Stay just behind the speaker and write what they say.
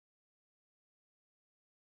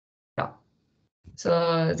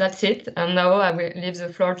So that's it. And now I will leave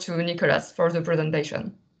the floor to Nicolas for the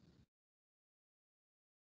presentation.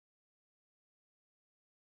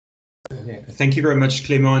 Thank you very much,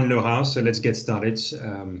 Clément and Laura. So let's get started.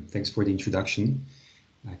 Thanks for the introduction.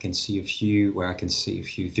 I can see a few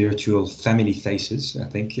virtual family faces. I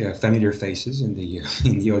think familiar faces in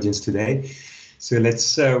the audience today. So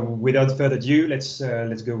let's, without further ado, let's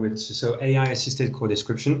go with AI-assisted core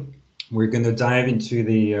description. We're going to dive into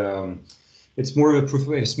the. It's more of a proof.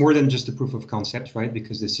 It's more than just a proof of concept, right?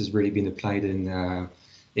 Because this has really been applied in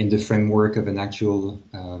the framework of an actual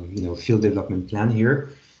field development plan here.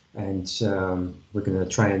 And we're going to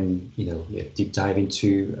try and deep dive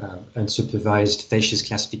into unsupervised facies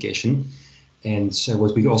classification, and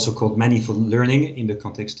what we also call manifold learning in the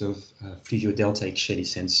context of fluvio-deltaic shady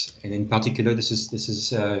sands, and in particular, this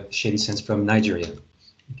is shady sands from Nigeria.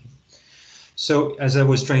 Okay. So, as I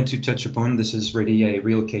was trying to touch upon, this is really a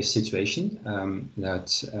real case situation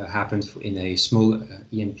that happened in a small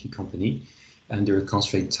E&P company under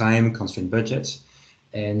constrained time, constrained budget.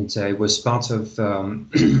 And it was part of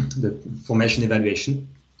the formation evaluation,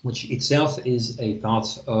 which itself is a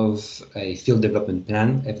part of a field development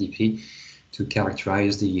plan, FDP, to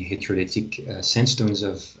characterize the heterolytic sandstones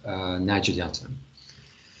of Niger Delta.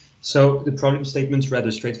 So the problem statement is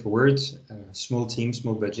rather straightforward. Small team,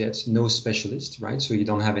 small budget, no specialist, right? So you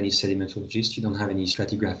don't have any sedimentologist, you don't have any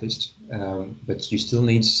stratigraphist, but you still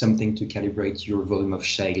need something to calibrate your volume of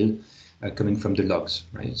shale coming from the logs,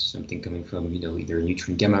 right? Something coming from either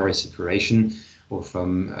nutrient gamma ray separation or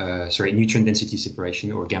from nutrient density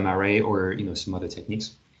separation or gamma ray or some other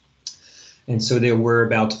techniques. And so there were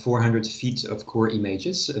about 400 feet of core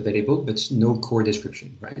images available, but no core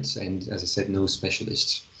description, right? And as I said, no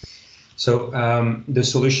specialists. So the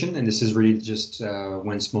solution, and this is really just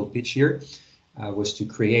one small pitch here, was to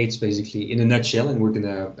create basically in a nutshell, and we're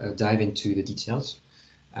gonna dive into the details.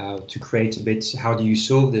 To create a bit, how do you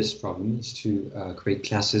solve this problem, is to create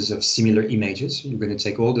classes of similar images. You're going to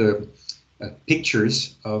take all the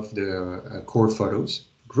pictures of the core photos,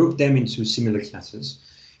 group them into similar classes,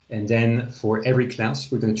 and then for every class,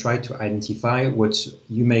 we're going to try to identify what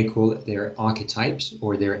you may call their archetypes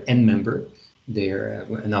or their end member,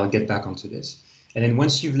 and I'll get back onto this. And then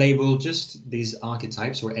once you've labeled just these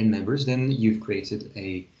archetypes or end members, then you've created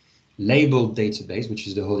a labeled database, which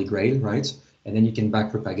is the holy grail, right? And then you can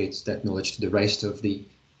backpropagate that knowledge to the rest of the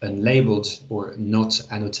unlabeled or not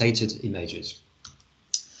annotated images.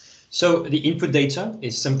 So the input data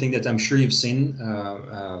is something that I'm sure you've seen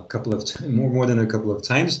a couple of more than a couple of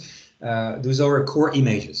times. Those are core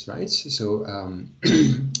images, right? So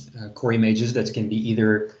core images that can be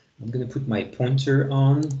either, I'm going to put my pointer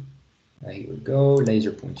on. Here we go,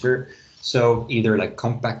 laser pointer. So either like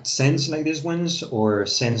compact sands like these ones, or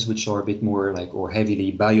sands which are a bit more like or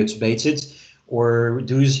heavily biotubated, or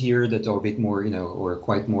those here that are a bit more, or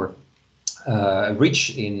quite more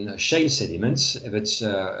rich in shale sediments, but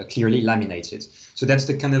clearly laminated. So that's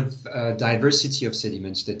the kind of diversity of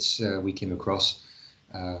sediments that we came across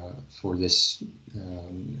for this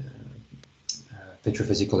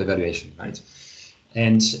petrophysical evaluation, right?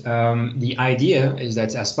 And the idea is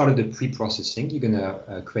that as part of the pre-processing, you're going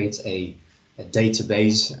to create a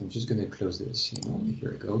database. I'm just going to close this.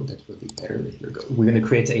 Here we go. That will be better. Here we go. We're going to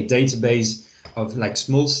create a database of like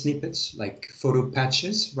small snippets, like photo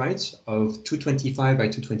patches, right, of 225 by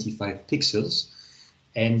 225 pixels.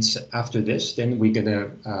 And after this, then we're going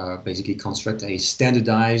to basically construct a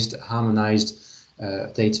standardized, harmonized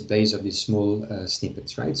database of these small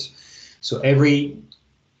snippets, right? So every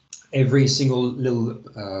single little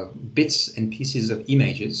bits and pieces of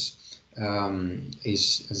images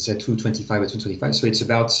is, as I said, 225 by 225. So it's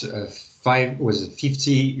about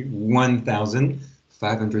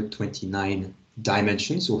 51,529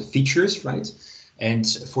 dimensions or features, right? And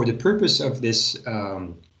for the purpose of this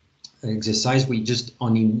exercise, we just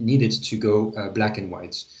only needed to go black and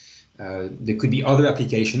white. There could be other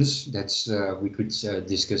applications that we could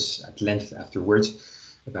discuss at length afterwards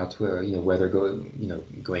about whether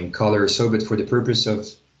going color or so, but for the purpose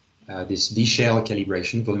of this V-shale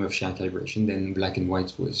calibration, volume of shale calibration, then black and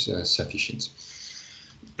white was sufficient.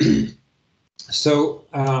 So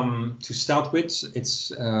to start with,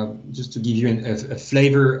 it's just to give you a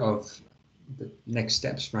flavor of the next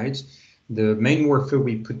steps, right? The main workflow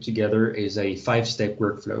we put together is a 5-step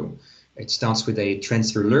workflow. It starts with a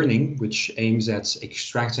transfer learning, which aims at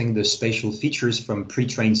extracting the spatial features from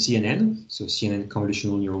pre-trained CNN, so CNN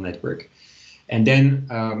convolutional neural network. And then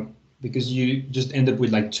because you just end up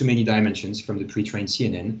with like too many dimensions from the pre-trained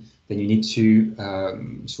CNN, then you need to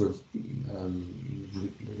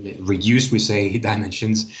reduce, we say,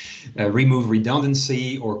 dimensions, remove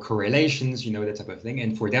redundancy or correlations, you know, that type of thing.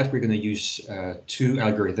 And for that, we're going to use two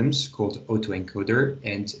algorithms called autoencoder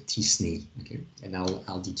and tsne. Okay, and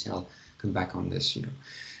I'll come back on this. You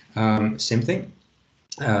know, same thing.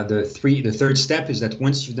 The third step is that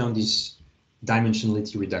once you've done this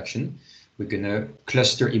dimensionality reduction, we're going to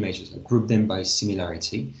cluster images, group them by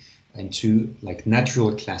similarity into like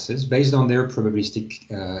natural classes based on their probabilistic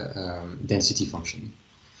density function.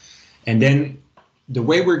 And then the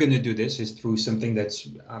way we're going to do this is through something that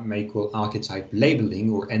I may call archetype labeling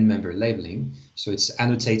or end member labeling. So it's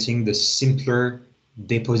annotating the simpler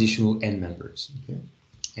depositional end members. Okay?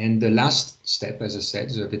 And the last step, as I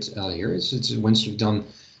said a bit earlier, is once you've done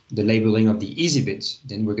the labeling of the easy bits,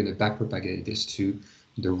 then we're going to backpropagate this to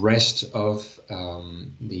the rest of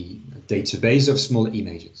the database of small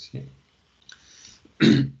images. Yeah.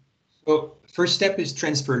 So first step is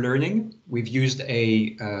transfer learning. We've used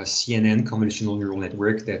a CNN convolutional neural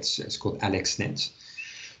network that's called AlexNet.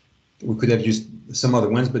 We could have used some other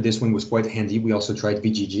ones, but this one was quite handy. We also tried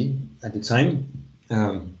BGG at the time.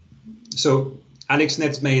 So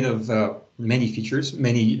AlexNet's made of many features,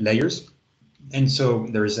 many layers. And so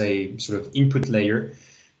there's a sort of input layer.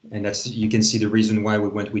 And that's, you can see the reason why we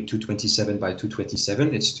went with 227 by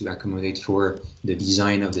 227. It's to accommodate for the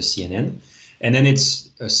design of the CNN. And then it's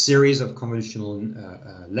a series of convolutional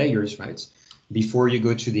layers, right? Before you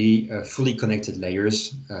go to the fully connected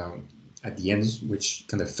layers at the end, which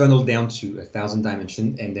kind of funnel down to 1,000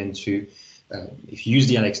 dimension, and then to, if you use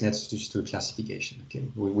the AlexNet, just to a classification, okay,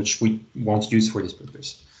 which we won't use for this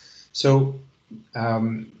purpose. So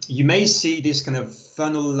you may see this kind of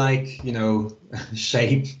funnel-like, you know,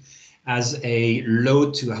 shape as a low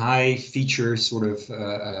to high feature sort of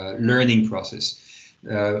learning process.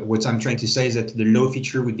 What I'm trying to say is that the low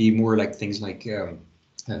feature would be more like things like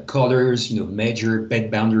colors, you know, major bed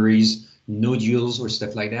boundaries, nodules or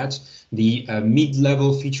stuff like that. The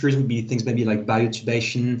mid-level features would be things maybe like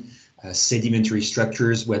biotubation, sedimentary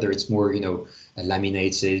structures, whether it's more, you know,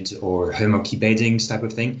 laminated or hummocky beddings type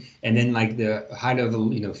of thing. And then like the high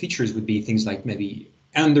level, you know, features would be things like maybe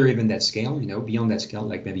under even that scale, you know, beyond that scale,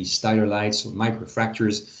 like maybe stylolites or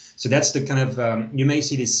microfractures. So that's the kind of, you may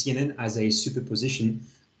see this CNN as a superposition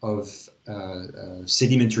of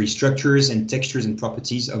sedimentary structures and textures and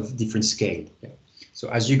properties of different scale. Yeah. So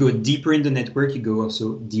as you go deeper in the network, you go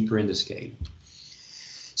also deeper in the scale.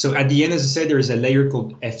 So at the end, as I said, there is a layer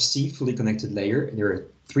called FC, fully connected layer. There are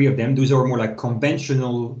 3 of them. Those are more like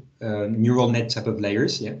conventional neural net type of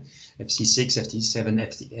layers. Yeah, FC6, FC7,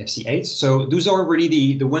 FC8. So those are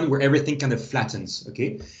really the one where everything kind of flattens.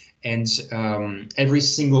 Okay, and every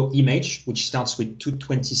single image, which starts with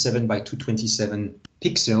 227 by 227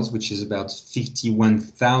 pixels, which is about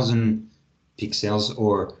 51,000 pixels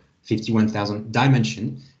or 51,000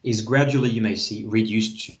 dimension, is gradually, you may see,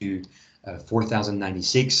 reduced to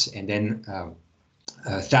 4,096 and then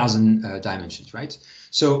 1,000 dimensions, right?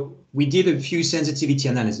 So we did a few sensitivity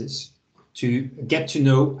analysis to get to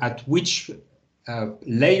know at which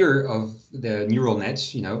layer of the neural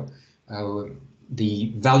nets, you know,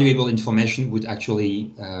 the valuable information would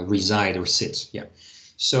actually reside or sit. Yeah.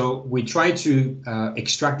 So we try to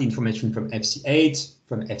extract the information from FC8,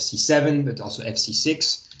 from FC7, but also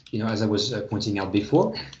FC6, you know, as I was pointing out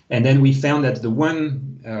before. And then we found that the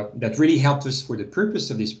one that really helped us for the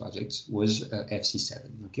purpose of this project was FC7.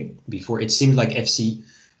 Okay, before it seemed like FC8,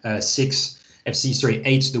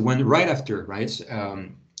 the one right after, right,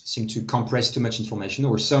 seemed to compress too much information,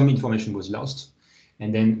 or some information was lost.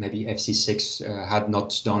 And then maybe FC6 had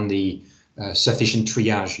not done the sufficient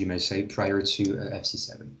triage, you may say, prior to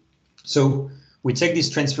FC7. So we take this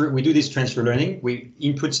transfer, we do this transfer learning, we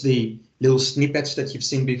input the little snippets that you've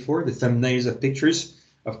seen before, the thumbnails of pictures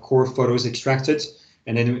of core photos extracted,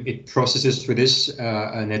 and then it processes through this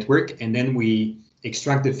network, and then we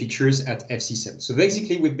extract the features at FC7. So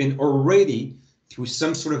basically, we've been already through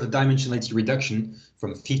some sort of a dimensionality reduction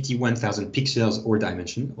from 51,000 pixels or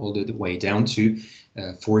dimension all the way down to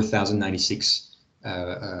 4,096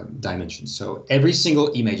 dimensions. So every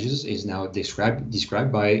single image is now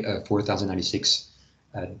described by 4,096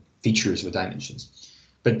 features or dimensions.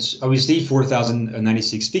 But obviously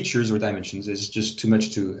 4,096 features or dimensions is just too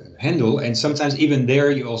much to handle. And sometimes even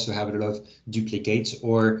there, you also have a lot of duplicates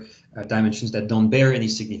or dimensions that don't bear any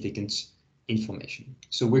significant information.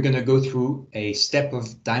 So we're going to go through a step of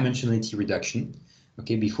dimensionality reduction,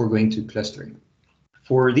 okay, before going to clustering.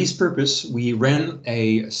 For this purpose, we ran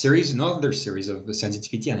another series of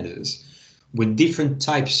sensitivity analysis with different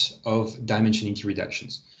types of dimensionality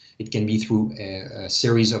reductions. It can be through a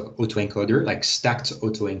series of autoencoder, like stacked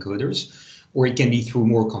autoencoders, or it can be through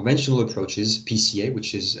more conventional approaches, PCA,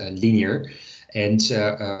 which is linear, and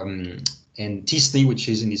t-SNE, which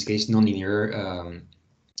is in this case nonlinear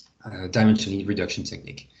dimensional reduction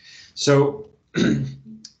technique. So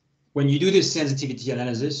when you do this sensitivity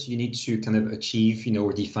analysis, you need to kind of achieve,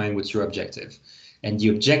 or define what's your objective. And the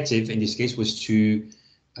objective in this case was to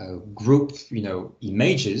group,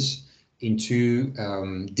 images into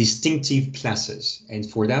distinctive classes. And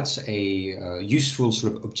for that, a useful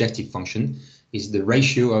sort of objective function is the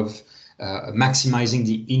ratio of maximizing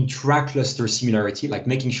the intra-cluster similarity, like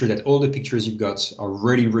making sure that all the pictures you've got are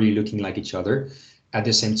really, really looking like each other. At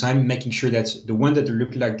the same time, making sure that the one that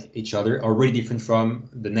look like each other are really different from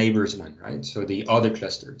the neighbor's one, right? So the other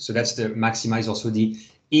cluster. So that's to maximize also the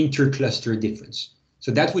inter-cluster difference.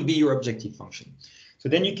 So that would be your objective function. So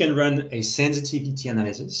then you can run a sensitivity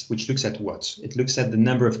analysis, which looks at what? It looks at the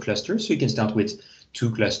number of clusters. So you can start with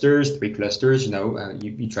 2 clusters, 3 clusters,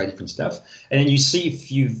 you try different stuff. And then you see if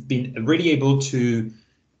you've been really able to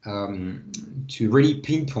really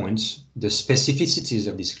pinpoint the specificities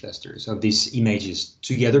of these clusters, of these images,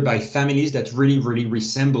 together by families that really, really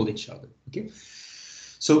resemble each other. Okay,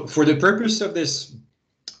 so for the purpose of this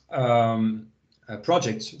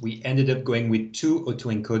project, we ended up going with 2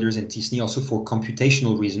 autoencoders and t-SNE, also for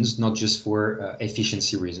computational reasons, not just for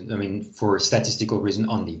efficiency reasons. I mean, for statistical reason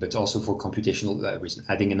only, but also for computational reason.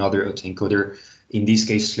 Adding another autoencoder, in this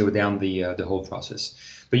case, slow down the whole process.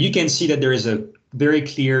 But you can see that there is a very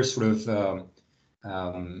clear sort of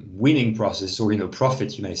winning process, or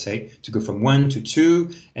profit, you may say, to go from 1 to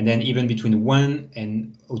 2, and then even between 1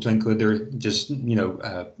 and autoencoder, just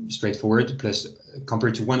straightforward, plus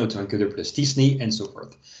compared to 1 autoencoder plus t-SNE, and so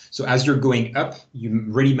forth. So as you're going up, you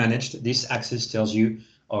really managed. This axis tells you,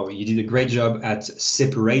 oh, you did a great job at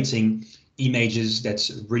separating images that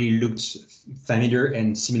really looked familiar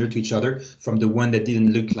and similar to each other from the one that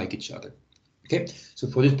didn't look like each other. Okay, so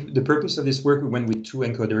for the purpose of this work, we went with 2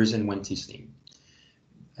 encoders and 1 t-SNE.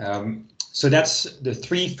 So that's the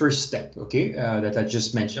 3 first step, okay, that I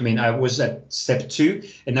just mentioned. I mean, I was at step 2,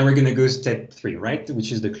 and now we're going to go step 3, right,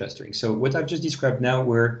 which is the clustering. So what I've just described now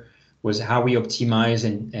was how we optimize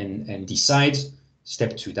and decide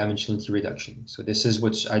step 2, dimensionality reduction. So this is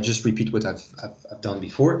what I just repeat what I've done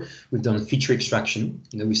before. We've done feature extraction.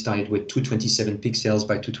 We started with 227 pixels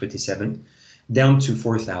by 227 down to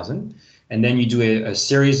 4,000. And then you do a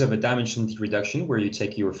series of a dimensionality reduction where you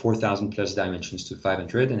take your 4,000 plus dimensions to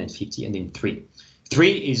 500 and then 50 and then 3.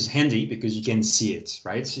 3 is handy because you can see it,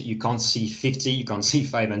 right? So you can't see 50, you can't see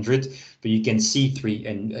 500, but you can see 3.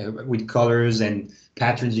 And with colors and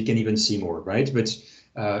patterns, you can even see more, right? But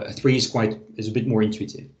 3 is a bit more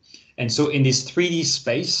intuitive. And so in this 3D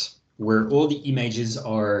space where all the images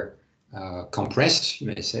are compressed, you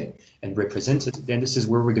may say, and represented, then this is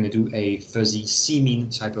where we're going to do a fuzzy C-mean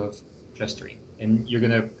type of clustering, and you're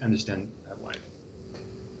going to understand why.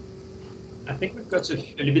 I think we've got a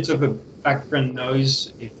little bit of a background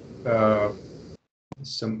noise.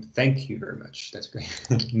 Thank you very much. That's great.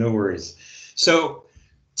 No worries. So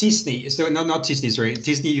t-SNE, so no, not t-SNE, sorry.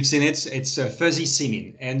 t-SNE, you've seen it. It's a fuzzy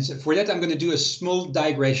C-mean, and for that, I'm going to do a small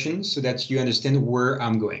digression so that you understand where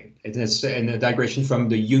I'm going. It's a digression from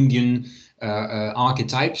the Jungian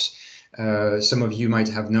archetypes. Some of you might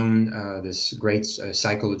have known this great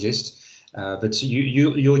psychologist. But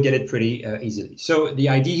you'll get it pretty easily. So the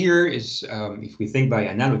idea here is, if we think by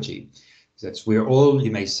analogy, that we're all,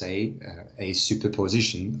 you may say, a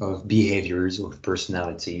superposition of behaviors or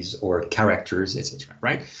personalities or characters, etc.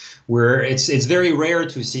 Right? Where it's very rare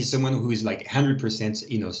to see someone who is like 100%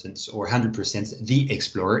 innocent or 100% the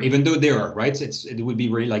explorer, even though they are, right? It would be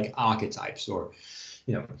really like archetypes or.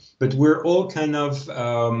 But we're all kind of,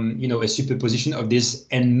 a superposition of this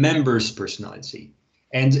and members' personality.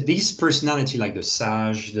 And these personality, like the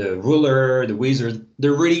sage, the ruler, the wizard,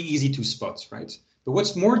 they're really easy to spot, right? But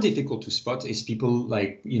what's more difficult to spot is people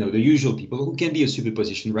like, the usual people who can be a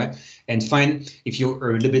superposition, right? And find if you're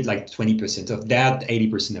a little bit like 20% of that,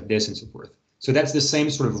 80% of this, and so forth. So that's the same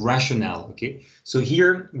sort of rationale, okay? So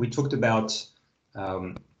here we talked about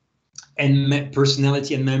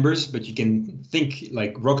personality and members, but you can think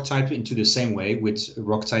like rock type into the same way with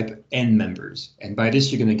rock type and members. And by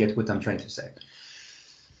this, you're going to get what I'm trying to say.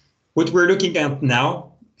 What we're looking at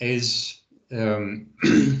now is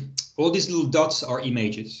all these little dots are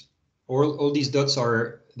images. All these dots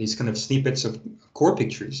are these kind of snippets of core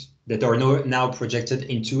pictures that are now projected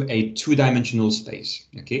into a 2-dimensional space.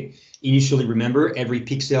 Okay. Initially, remember, every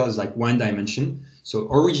pixel is like 1 dimension. So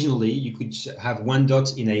originally, you could have 1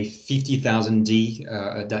 dot in a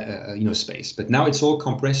 50,000D space, but now it's all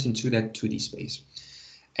compressed into that 2D space.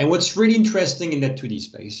 And what's really interesting in that 2D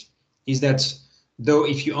space is that though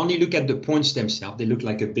if you only look at the points themselves, they look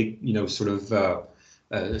like a big, sort of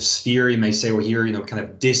sphere, you may say, or here, kind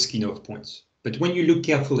of disk, of points. But when you look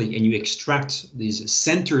carefully and you extract these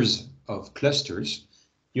centers of clusters,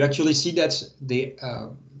 you actually see that they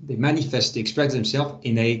manifest, they express themselves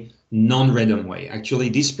in a non-random way. Actually,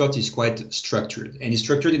 this plot is quite structured, and it's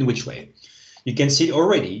structured in which way? You can see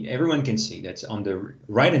already, everyone can see that on the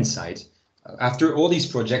right-hand side, after all these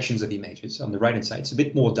projections of images, on the right-hand side, it's a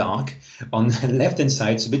bit more dark. On the left-hand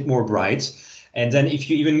side, it's a bit more bright. And then if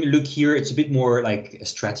you even look here, it's a bit more like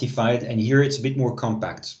stratified, and here it's a bit more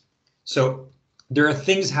compact. So there are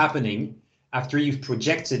things happening after you've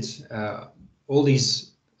projected all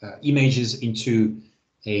these images into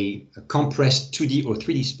a compressed 2D or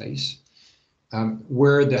 3D space,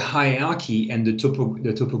 where the hierarchy and the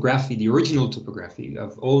topography, the original topography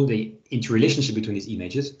of all the interrelationship between these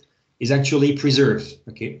images is actually preserved,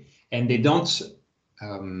 okay? And they don't,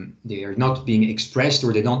 they are not being expressed,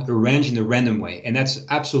 or they don't arrange in a random way. And that's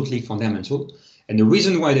absolutely fundamental. And the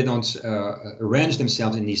reason why they don't arrange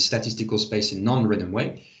themselves in this statistical space in non-random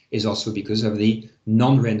way is also because of the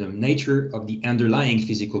non-random nature of the underlying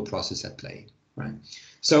physical process at play, right?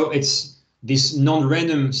 So it's this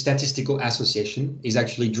non-random statistical association is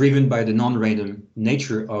actually driven by the non-random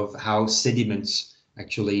nature of how sediments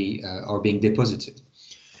actually are being deposited.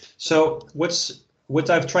 So what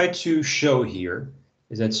I've tried to show here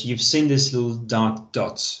is that you've seen these little dark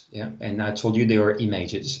dots, yeah, and I told you they are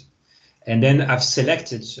images. And then I've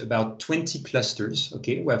selected about 20 clusters,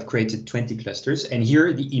 okay, I've created 20 clusters, and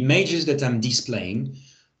here the images that I'm displaying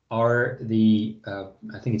are the,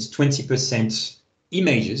 I think it's 20%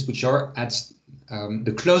 images, which are at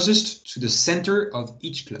the closest to the center of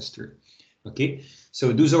each cluster, okay?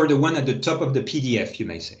 So those are the one at the top of the PDF, you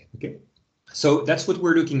may say, okay? So that's what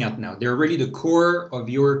we're looking at now. They're really the core of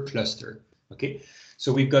your cluster, okay?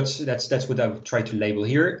 So we've got, that's what I've tried to label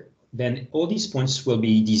here. Then all these points will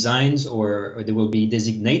be designed, or they will be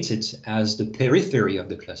designated as the periphery of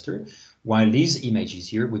the cluster, while these images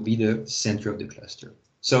here would be the center of the cluster.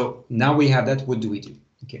 So now we have that, what do we do?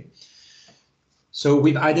 Okay. So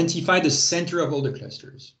we've identified the center of all the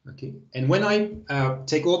clusters, okay? And when I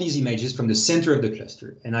take all these images from the center of the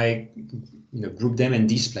cluster and I group them and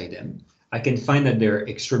display them, I can find that they're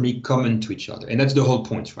extremely common to each other. And that's the whole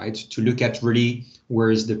point, right? To look at really where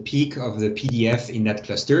is the peak of the PDF in that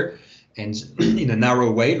cluster, and in a narrow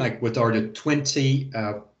way, like what are the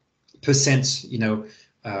 20%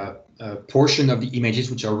 portion of the images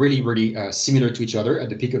which are really, really similar to each other at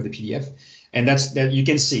the peak of the PDF. And that's that you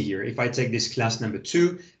can see here. If I take this class number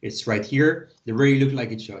 2, it's right here. They really look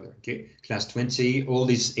like each other. Okay, class 20, all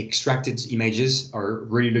these extracted images are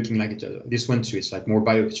really looking like each other. This one too, it's like more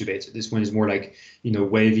bioactivated. This one is more like,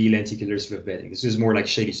 wavy lenticular sort of bedding. This is more like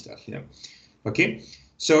shady stuff, Okay,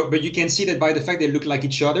 so but you can see that by the fact they look like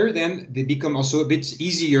each other, then they become also a bit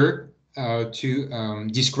easier to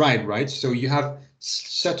describe, right? So you have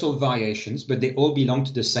subtle variations, but they all belong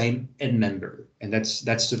to the same end member, and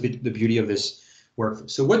that's a bit the beauty of this workflow.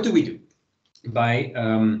 So what do we do? By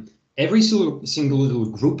every single little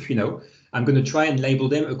group, I'm going to try and label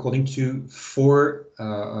them according to 4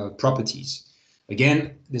 properties.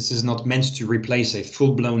 Again, this is not meant to replace a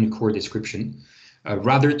full-blown core description,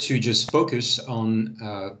 rather to just focus on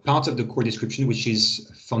part of the core description which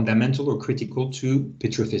is fundamental or critical to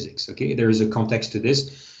petrophysics. Okay, there is a context to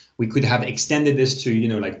this. We could have extended this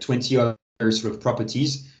to, like 20 other sort of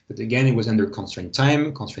properties, but again, it was under constrained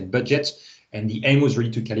time, constrained budget, and the aim was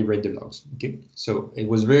really to calibrate the logs. Okay, so it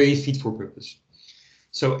was very fit for purpose.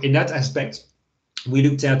 So in that aspect, we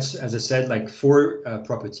looked at, as I said, like 4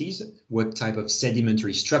 properties: what type of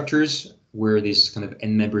sedimentary structures were these kind of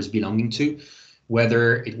end members belonging to,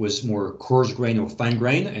 whether it was more coarse grain or fine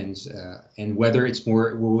grain, and whether it's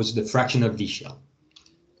more, what was the fraction of the shell.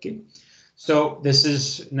 Okay. So this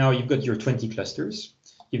is, now you've got your 20 clusters,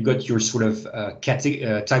 you've got your sort of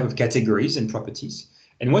type of categories and properties.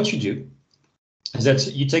 And what you do is that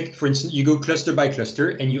you take, for instance, you go cluster by cluster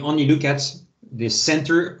and you only look at the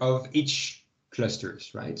center of each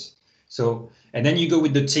clusters, right? So, and then you go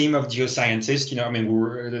with the team of geoscientists, I mean,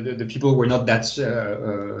 the people were not that,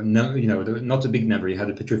 not a big number. You had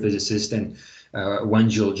a petrophysicist and 1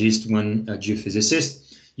 geologist, 1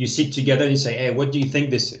 geophysicist. You sit together and you say, hey, what do you think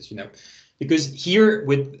this is, Because here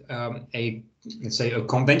with let's say a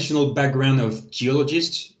conventional background of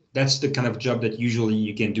geologists, that's the kind of job that usually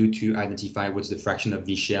you can do to identify what's the fraction of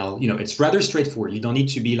the shell. It's rather straightforward. You don't need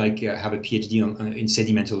to be like have a PhD in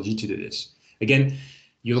sedimentology to do this. Again,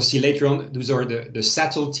 You'll see later on, those are the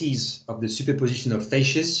subtleties of the superposition of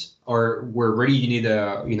facies, or where really you need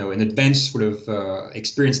an advanced sort of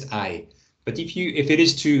experienced eye. But if it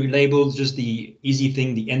is to label just the easy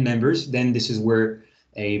thing, the end members, then this is where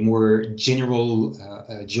a more general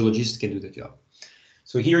geologist can do the job.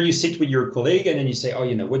 So here you sit with your colleague and then you say, oh,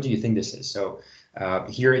 what do you think this is? So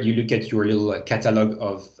here you look at your little catalog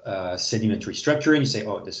of sedimentary structure and you say,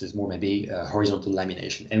 oh, this is more maybe horizontal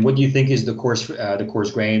lamination. And what do you think is the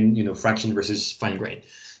coarse grain, fraction versus fine grain?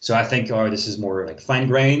 So I think, oh, this is more like fine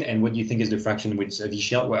grain. And what do you think is the fraction with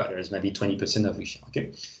V-shell? Well, there's maybe 20% of V-shell.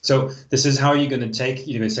 Okay. So this is how you're going to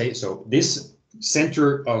you're going to say, so this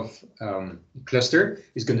center of cluster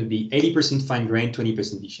is going to be 80% fine grain,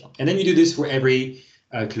 20% V-shell. And then you do this for every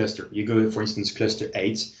cluster. You go, for instance, cluster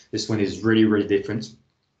 8. This one is really, really different.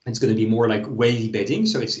 It's going to be more like wavy bedding.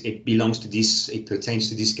 So it belongs to this, it pertains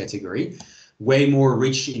to this category. Way more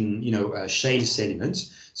rich in, shale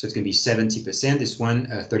sediments. So it's going to be 70%, this one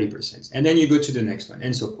 30%. And then you go to the next one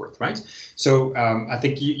and so forth, right? So I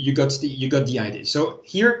think you got the idea. So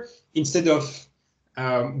here, instead of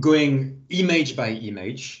going image by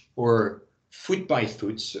image or foot by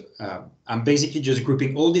foot, I'm basically just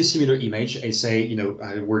grouping all these similar image and say,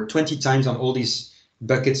 I work 20 times on all these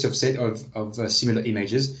buckets of similar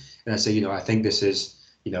images. And I say, I think this is,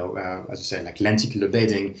 as I said, like lenticular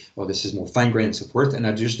bedding, or this is more fine grain and so forth. And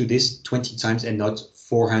I just do this 20 times and not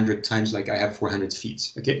 400 times like I have 400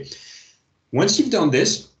 feet. Okay. Once you've done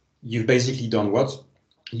this, you've basically done what?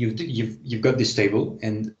 You've got this table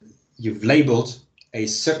and you've labeled a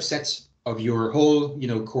subset of your whole,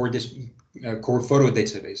 core photo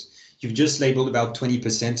database. You've just labeled about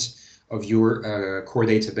 20% of your core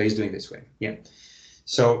database doing this way. Yeah.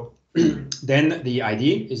 So then the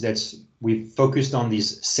idea is that we've focused on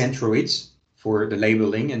these centroids for the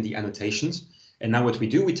labeling and the annotations. And now what we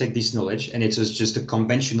do, we take this knowledge and it's just a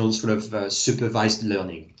conventional sort of supervised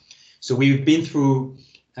learning. So we've been through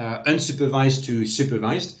unsupervised to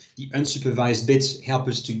supervised. The unsupervised bits help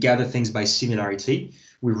us to gather things by similarity.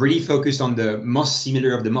 We really focused on the most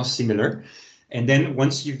similar of the most similar. And then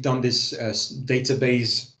once you've done this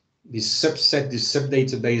database, this subset, this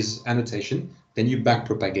sub-database annotation, then you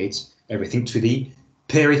backpropagate everything to the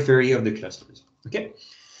periphery of the clusters. Okay.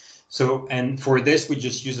 So, and for this, we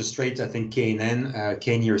just use a straight, I think, KNN,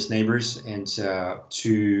 K nearest neighbors, and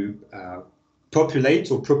to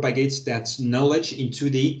populate or propagate that knowledge into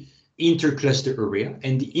the intercluster area.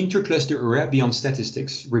 And the intercluster area beyond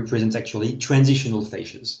statistics represents actually transitional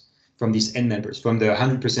phases from these end members, from the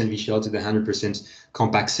 100% VCL to the 100%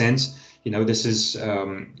 compact sense. This is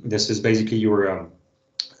basically your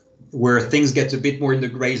where things get a bit more in the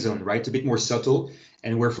gray zone, right? A bit more subtle,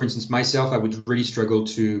 and where, for instance, myself, I would really struggle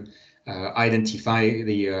to identify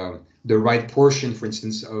the right portion, for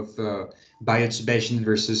instance, of biotubation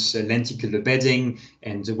versus lenticular bedding,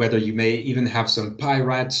 and whether you may even have some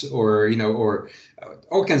pyrites or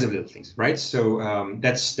all kinds of little things, right? So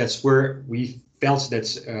that's where we felt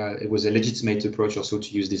that it was a legitimate approach also to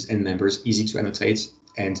use these end members, easy to annotate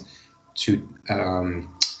and to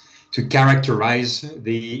characterize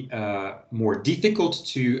the more difficult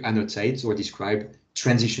to annotate or describe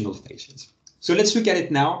transitional phases. So let's look at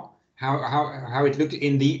it now, how it looked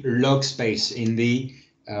in the log space, in the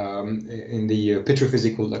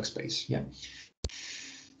petrophysical log space. Yeah.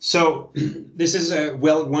 So this is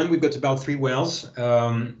well one. We've got about 3 wells.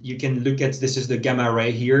 You can look at, this is the gamma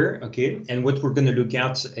ray here, okay? And what we're going to look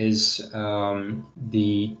at is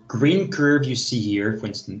the green curve you see here, for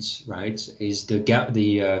instance, right, is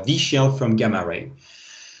the V shell from gamma ray.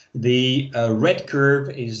 The red curve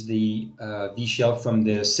is the V shell from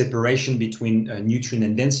the separation between nutrient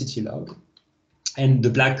and density log. And the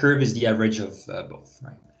black curve is the average of both,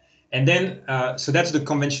 right? And then, so that's the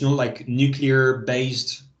conventional, like,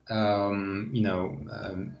 nuclear-based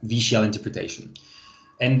V-shell interpretation.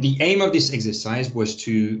 And the aim of this exercise was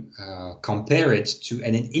to compare it to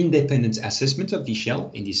an independent assessment of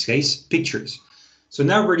V-shell, in this case, pictures. So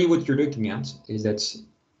now really what you're looking at is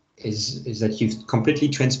that you've completely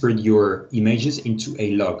transferred your images into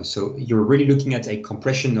a log. So you're really looking at a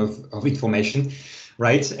compression of information,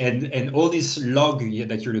 right? And all this log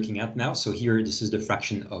that you're looking at now. So here, this is the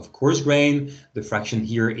fraction of coarse grain, the fraction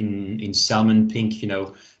here in salmon pink,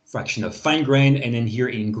 fraction of fine grain, and then here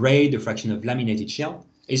in gray, the fraction of laminated shell,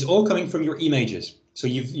 is all coming from your images. So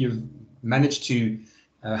you've managed to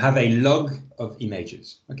have a log of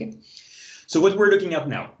images, okay? So what we're looking at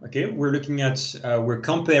now, okay, we're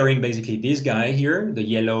comparing basically this guy here, the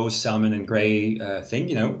yellow, salmon, and gray thing,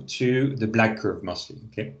 to the black curve mostly,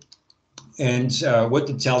 okay? And what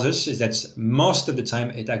it tells us is that most of the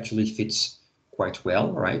time it actually fits quite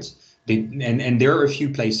well, right? And there are a few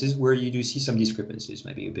places where you do see some discrepancies,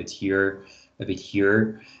 maybe a bit here, a bit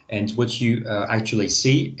here. And what you actually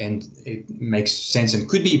see, and it makes sense and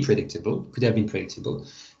could be predictable, could have been predictable,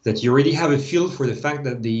 that you already have a feel for the fact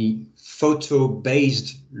that the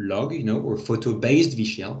photo-based log, or photo-based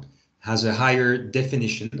VCL has a higher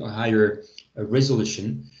definition or higher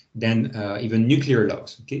resolution than even nuclear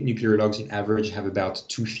logs. Okay, nuclear logs in average have about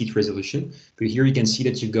 2 feet resolution, but here you can see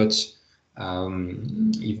that you've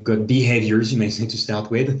got behaviors, you may say, to start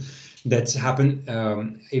with, that happen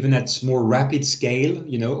even at more rapid scale,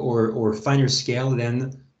 or finer scale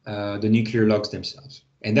than the nuclear logs themselves.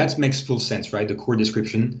 And that makes full sense, right? The core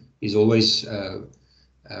description is always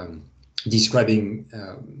describing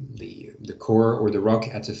the core or the rock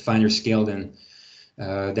at a finer scale than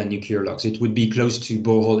nuclear logs. It would be close to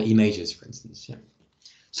borehole images, for instance. Yeah.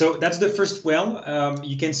 So that's the first well.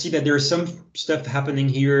 You can see that there's some stuff happening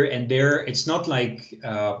here and there. It's not like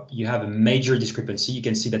you have a major discrepancy. You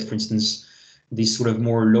can see that, for instance, these sort of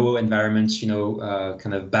more low environments,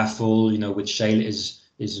 kind of baffle, with shale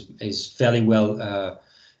is fairly well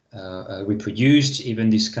reproduced. Even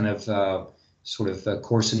this kind of sort of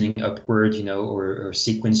coarsening upward, or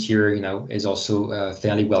sequence here, is also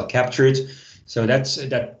fairly well captured. So that's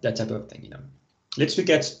that type of thing, Let's look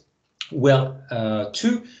at well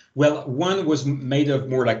 2. Well 1 was made of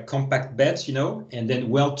more like compact beds, and then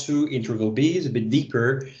well 2 interval B is a bit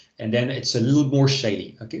deeper, and then it's a little more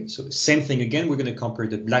shady. Okay, so the same thing again. We're going to compare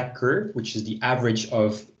the black curve, which is the average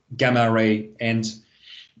of gamma ray and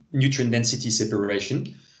nutrient density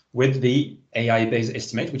separation, with the AI-based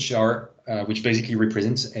estimate, which basically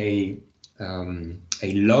represents a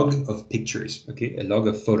log of pictures. Okay, a log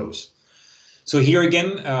of photos. So here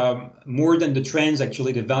again, more than the trends,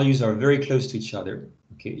 actually, the values are very close to each other.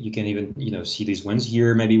 Okay, you can even see these ones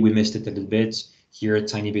here. Maybe we missed it a little bit here, a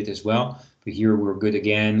tiny bit as well. But here we're good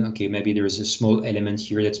again. Okay, maybe there is a small element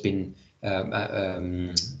here that's been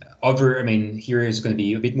over. I mean, here is going to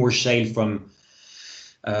be a bit more shale from.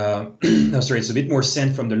 No, sorry, it's a bit more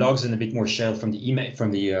sand from the logs and a bit more shale from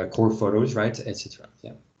the core photos, right, etc.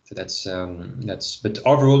 Yeah. So that's. But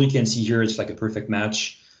overall, you can see here it's like a perfect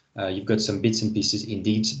match. You've got some bits and pieces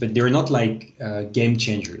indeed, but they're not like game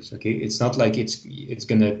changers. Okay, it's not like it's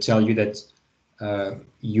going to tell you that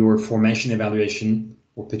your formation evaluation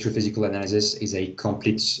or petrophysical analysis is a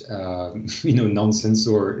complete nonsense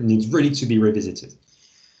or needs really to be revisited.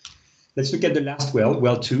 Let's look at the last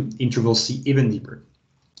well 2, interval C, even deeper.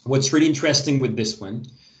 What's really interesting with this one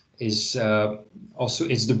is also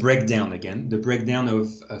it's the breakdown again, the breakdown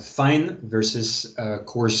of fine versus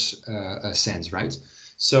coarse sands, right?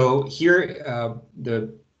 So here,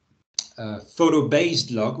 the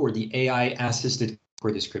photo-based log, or the AI-assisted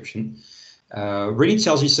core description, really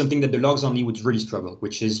tells you something that the logs only would really struggle,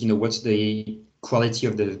 which is, what's the quality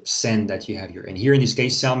of the sand that you have here. And here in this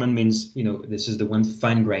case, salmon means, this is the one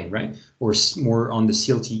fine grain, right? Or more on the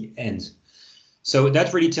silty end. So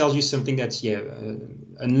that really tells you something that,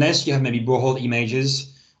 unless you have maybe borehole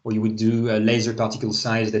images, or you would do a laser particle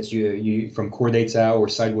size that you from core data or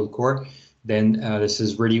sidewall core, then this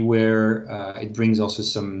is really where it brings also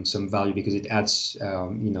some value, because it adds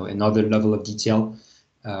another level of detail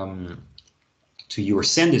to your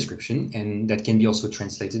sand description, and that can be also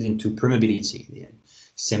translated into permeability.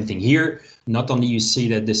 Same thing here. Not only you see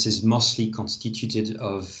that this is mostly constituted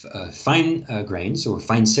of fine grains or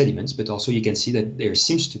fine sediments, but also you can see that there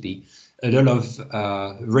seems to be a lot of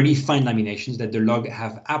really fine laminations that the log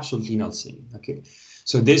have absolutely not seen. Okay.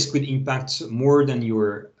 So this could impact more than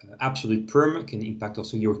your absolute perm, can impact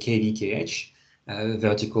also your KVKH,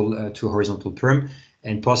 vertical to horizontal perm,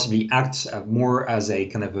 and possibly act more as a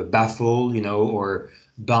kind of a baffle, or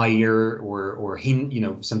barrier, or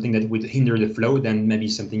something that would hinder the flow than maybe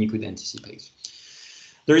something you could anticipate.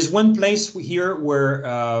 There is one place here where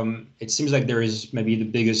it seems like there is maybe the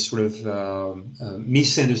biggest sort of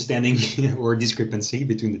misunderstanding or discrepancy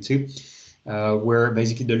between the two. Where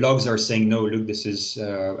basically the logs are saying, no, look, this is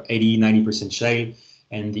 80–90% shale,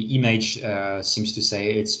 and the image seems to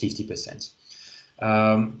say it's 50%.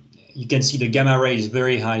 You can see the gamma ray is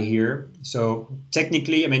very high here. So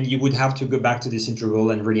technically, I mean, you would have to go back to this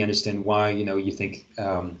interval and really understand why, you think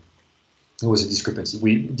there was a discrepancy.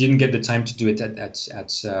 We didn't get the time to do it at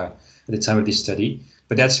the time of this study,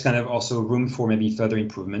 but that's kind of also room for maybe further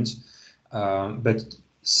improvement. But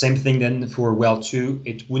same thing then for well 2,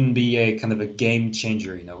 it wouldn't be a kind of a game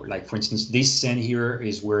changer, like for instance, this sand here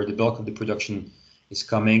is where the bulk of the production is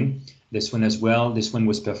coming. This one as well, this one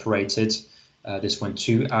was perforated, this one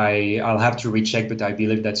too. I'll have to recheck, but I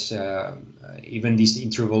believe that even this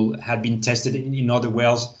interval had been tested in other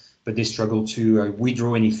wells but they struggle to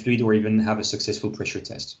withdraw any fluid or even have a successful pressure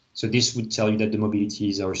test. So this would tell you that the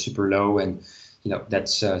mobilities are super low and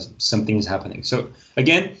that's something is happening. So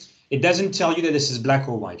again, it doesn't tell you that this is black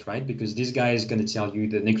or white, right? Because this guy is going to tell you,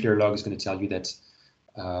 the nuclear log is going to tell you that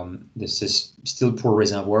this is still poor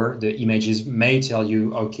reservoir. The images may tell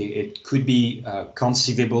you, okay, it could be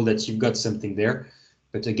conceivable that you've got something there,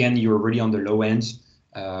 but again, you're already on the low end,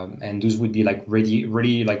 and those would be like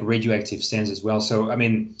really like radioactive sands as well. So I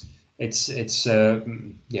mean, it's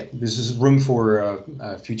yeah, this is room for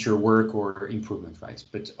future work or improvement, right?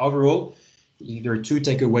 But overall, there are two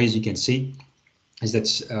takeaways you can see, is that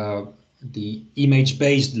the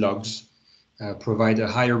image-based logs provide a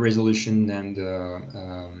higher resolution than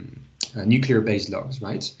the nuclear-based logs,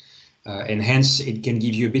 right? And hence, it can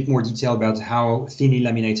give you a bit more detail about how thinly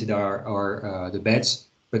laminated are the beds,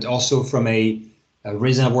 but also from a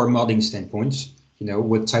reservoir modeling standpoint,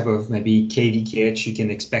 what type of maybe kVkh you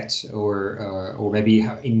can expect, or maybe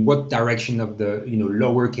in what direction of the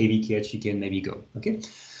lower kVkh you can maybe go. Okay,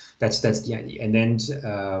 that's the idea. And then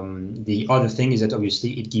the other thing is that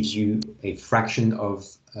obviously it gives you a fraction of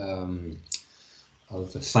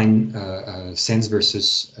the fine sands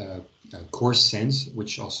versus coarse sands,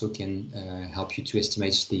 which also can help you to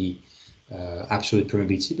estimate the absolute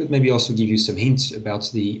permeability, but maybe also give you some hints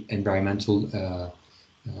about the environmental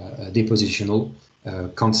depositional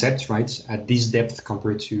concept, right, at this depth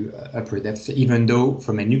compared to upper depth, even though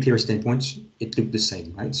from a nuclear standpoint, it looked the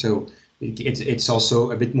same, right? So it's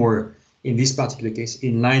also a bit more, in this particular case,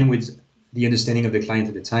 in line with the understanding of the client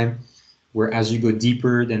at the time, where as you go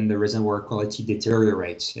deeper, then the reservoir quality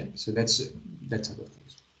deteriorates. Yeah, so that's that type of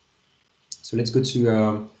things. So let's go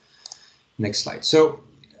to next slide. So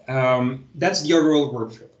that's the overall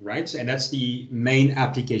workflow, right? And that's the main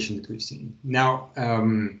application that we've seen. Now,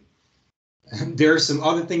 there are some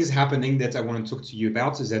other things happening that I want to talk to you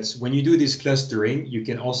about, is that when you do this clustering, you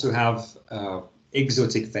can also have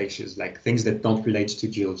exotic facies, like things that don't relate to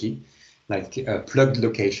geology, like plugged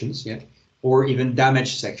locations, yeah, or even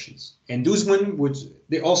damaged sections. And those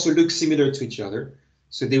they also look similar to each other.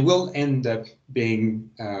 So they will end up being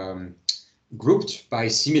grouped by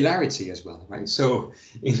similarity as well, right? So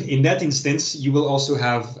in that instance, you will also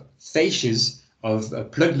have facies of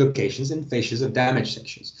plugged locations and facies of damaged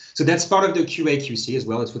sections. So that's part of the QA/QC as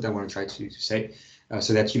well. That's what I want to try to say,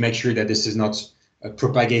 so that you make sure that this is not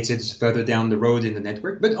propagated further down the road in the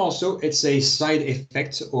network, but also it's a side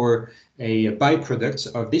effect or a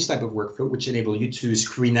byproduct of this type of workflow, which enable you to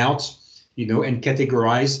screen out, and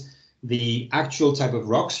categorize the actual type of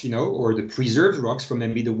rocks, or the preserved rocks from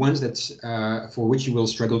maybe the ones that for which you will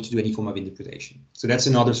struggle to do any form of interpretation. So that's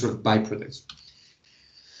another sort of byproduct.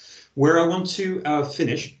 Where I want to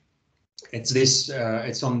finish,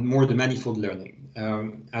 it's on more the manifold learning.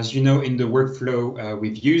 As you know, in the workflow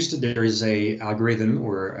we've used, there is a algorithm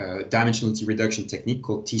or a dimensionality reduction technique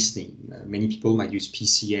called t-SNE. Many people might use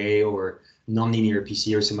PCA or nonlinear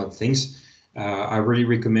PCA or some other things. I really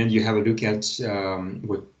recommend you have a look at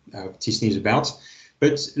what t-SNE is about.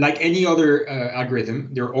 But like any other algorithm,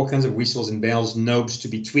 there are all kinds of whistles and bells, knobs to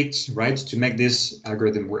be tweaked, right, to make this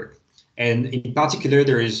algorithm work. And in particular,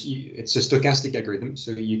 it's a stochastic algorithm,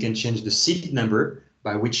 so you can change the seed number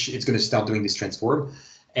by which it's going to start doing this transform,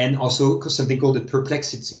 and also something called the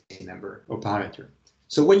perplexity number or parameter.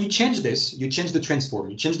 So when you change this, you change the transform,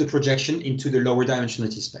 you change the projection into the lower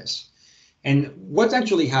dimensionality space. And what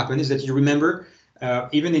actually happened is that you remember,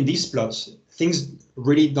 even in these plots, things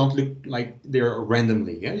really don't look like they're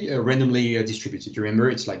randomly distributed. You remember,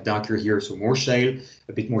 it's like darker here, so more shale,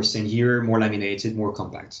 a bit more sand here, more laminated, more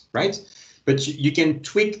compact, right? But you can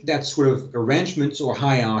tweak that sort of arrangement or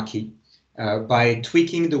hierarchy by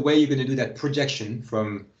tweaking the way you're going to do that projection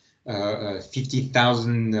from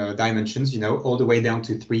 50,000 dimensions, all the way down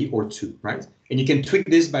to 3 or 2, right? And you can tweak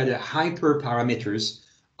this by the hyperparameters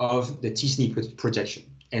of the t-SNE projection.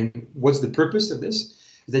 And what's the purpose of this?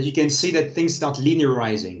 That you can see that things start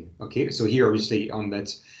linearizing. Okay, so here obviously on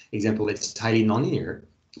that example, it's highly nonlinear.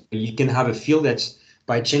 You can have a feel that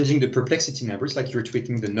by changing the perplexity numbers, like you're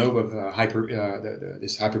tweaking the knob of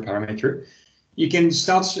this hyperparameter, you can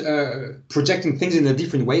start projecting things in a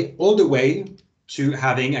different way, all the way to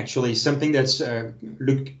having actually something that's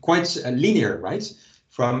look quite linear, right?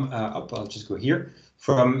 From I'll just go here.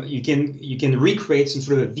 From you can recreate some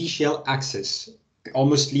sort of a V-shell axis,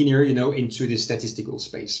 almost linear, into the statistical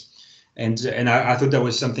space. And I thought that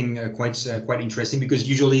was something quite interesting, because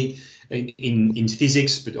usually in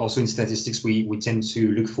physics, but also in statistics, we tend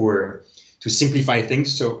to look to simplify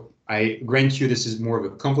things. So I grant you this is more of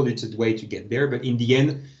a convoluted way to get there, but in the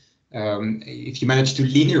end, If you manage to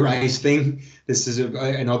linearize things, this is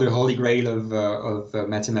another holy grail of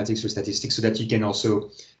mathematics or statistics, so that you can also,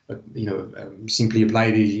 simply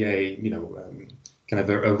apply the, kind of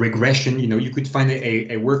a regression. You could find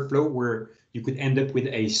a workflow where you could end up with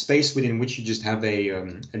a space within which you just have a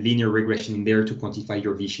linear regression in there to quantify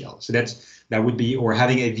your V-shell. So that would be, or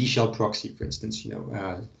having a V-shell proxy, for instance,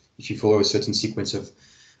 if you follow a certain sequence of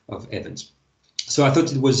events. So I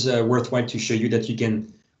thought it was worthwhile to show you that you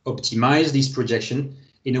can optimize this projection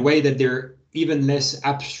in a way that they're even less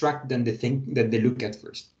abstract than they think that they look at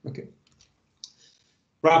first. Okay.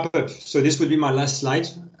 Wrap up. So this would be my last slide.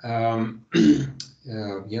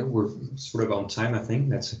 Yeah, we're sort of on time, I think.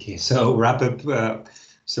 That's okay. So wrap up.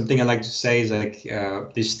 Something I like to say is like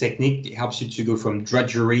this technique helps you to go from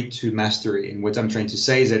drudgery to mastery. And what I'm trying to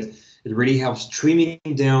say is that it really helps trimming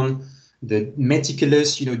down the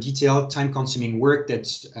meticulous, detailed, time-consuming work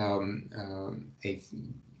that's a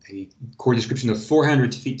core description of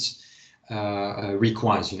 400 feet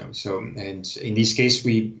requires. So, and in this case,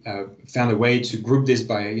 we found a way to group this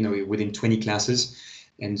by, within 20 classes,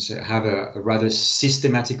 and have a rather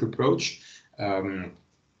systematic approach,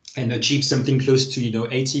 and achieve something close to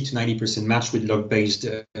 80 to 90% match with log-based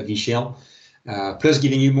VShell, plus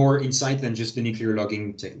giving you more insight than just the nuclear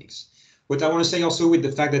logging techniques. What I want to say also with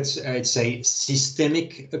the fact that it's a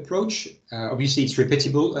systemic approach, obviously it's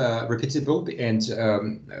repeatable, and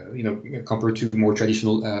compared to more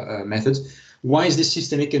traditional methods. Why is this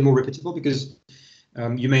systemic and more repeatable? Because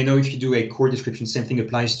you may know, if you do a core description, same thing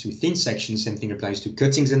applies to thin sections, same thing applies to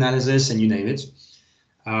cuttings analysis, and you name it.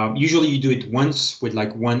 Usually you do it once with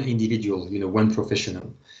like one individual, one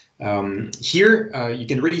professional. Here, you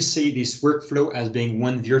can really see this workflow as being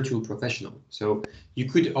one virtual professional. So you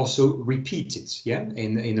could also repeat it, yeah,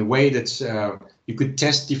 in a way that you could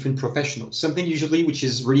test different professionals, something usually which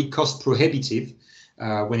is really cost prohibitive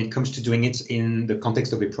when it comes to doing it in the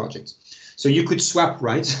context of a project. So you could swap,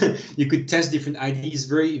 right? You could test different ideas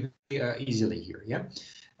very easily here, yeah.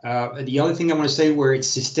 The other thing I want to say, where it's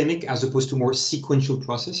systemic as opposed to more sequential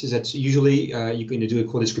process, is that usually you're going to do a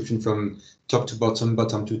core description from top to bottom,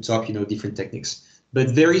 bottom to top, different techniques.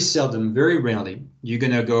 But very seldom, very rarely, you're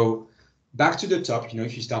going to go back to the top,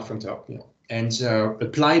 if you start from top, and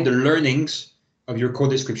apply the learnings of your core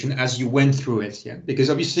description as you went through it, yeah. Because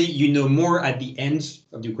obviously you know more at the end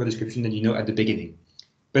of your core description than you know at the beginning.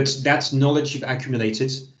 But that knowledge you've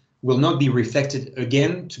accumulated will not be reflected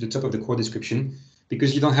again to the top of the core description,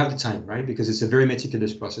 because you don't have the time, right? Because it's a very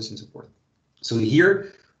meticulous process and so forth. So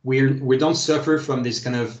here we don't suffer from this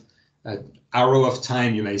kind of arrow of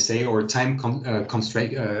time, you may say, or time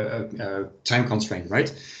constraint,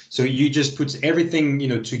 right? So you just put everything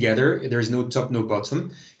together. There is no top, no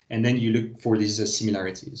bottom, and then you look for these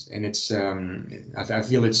similarities. And it's I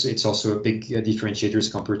feel it's also a big differentiator as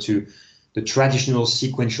compared to the traditional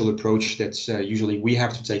sequential approach that usually we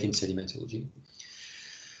have to take in sedimentology.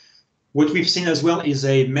 What we've seen as well is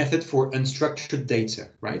a method for unstructured data,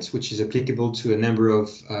 right, which is applicable to a number of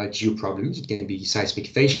geo problems. It can be seismic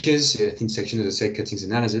facies, thin sections, as I said, cuttings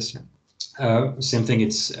analysis. Same thing.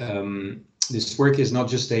 It's this work is not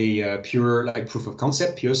just a pure proof of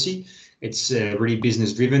concept, POC. It's really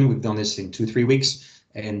business driven. We've done this in 2-3 weeks,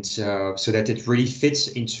 and so that it really fits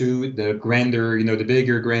into the grander, the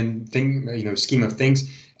bigger grand thing, scheme of things.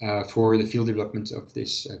 For the field development of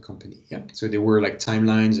this company, yeah. So there were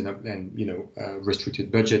timelines and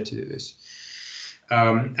restricted budget to do this.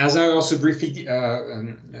 As I also briefly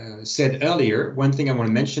said earlier, one thing I want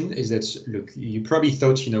to mention is that, look, you probably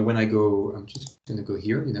thought, when I go, I'm just going to go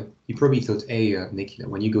here, you probably thought, hey, Nick,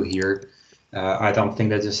 when you go here, I don't think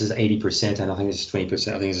that this is 80%. I don't think this is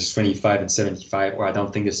 20%. I think this is 25 and 75, or I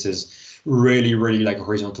don't think this is really, really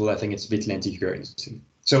horizontal. I think it's a bit lenticular.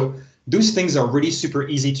 So those things are really super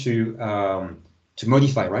easy to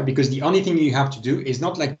modify, right? Because the only thing you have to do is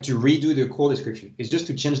not to redo the core description. It's just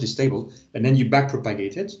to change this table, and then you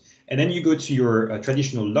backpropagate it, and then you go to your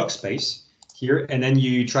traditional log space here, and then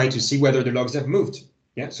you try to see whether the logs have moved.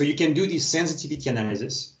 Yeah, so you can do this sensitivity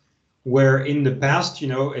analysis, where in the past,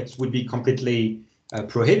 it would be completely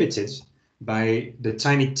prohibited by the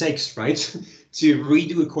time it takes, right, to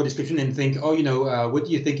redo a core description and think, oh, what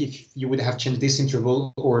do you think if you would have changed this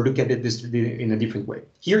interval, or look at it this in a different way?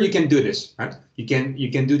 Here you can do this, right? You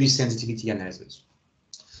can do this sensitivity analysis.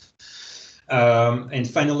 And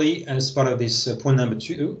finally, as part of this point number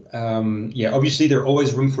 2, yeah, obviously there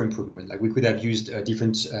always room for improvement. We could have used a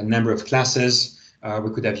different number of classes. We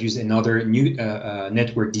could have used another new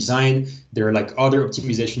network design. There are other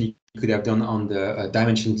optimization you could have done on the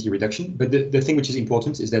dimensionality reduction. But the thing which is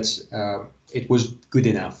important is that it was good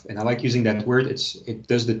enough, and I like using that word. It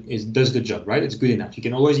does the job, right? It's good enough. You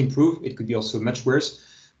can always improve. It could be also much worse,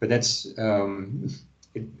 but that's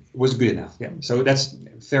it was good enough. Yeah. So that's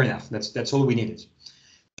fair enough. That's all we needed.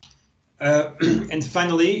 And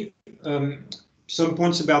finally, some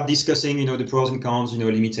points about discussing, the pros and cons,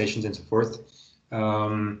 limitations and so forth.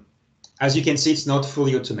 As you can see, it's not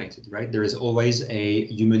fully automated, right? There is always a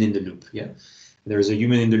human in the loop. Yeah, there is a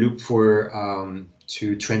human in the loop for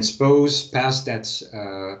to transpose past that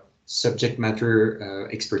subject matter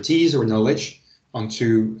expertise or knowledge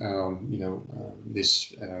onto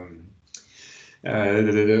this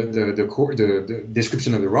the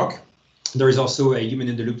description of the rock. There is also a human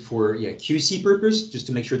in the loop for QC purpose, just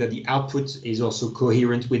to make sure that the output is also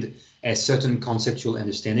coherent with a certain conceptual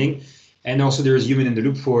understanding. And also there is human in the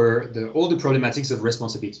loop for all the problematics of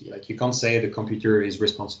responsibility. Like you can't say the computer is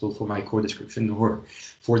responsible for my core description or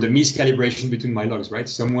for the miscalibration between my logs, right?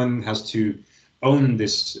 Someone has to own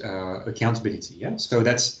this accountability. Yeah. So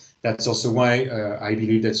that's also why I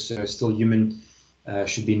believe that still human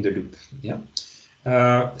should be in the loop. Yeah.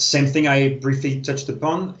 Same thing I briefly touched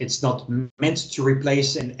upon. It's not meant to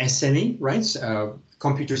replace an SME, right?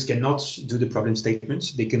 Computers cannot do the problem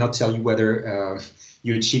statements. They cannot tell you whether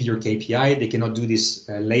you achieve your KPI. They cannot do this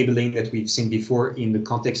labeling that we've seen before in the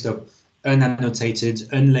context of unannotated,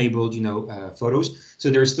 unlabeled, photos. So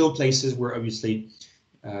there are still places where obviously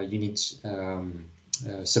you need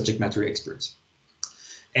subject matter experts.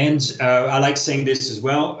 And I like saying this as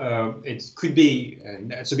well. It could be,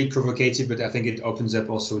 and it's a bit provocative, but I think it opens up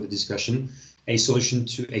also the discussion, a solution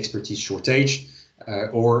to expertise shortage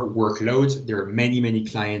or workload. There are many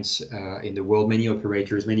clients in the world, many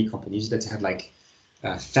operators, many companies that have like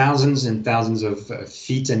thousands and thousands of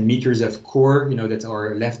feet and meters of core, that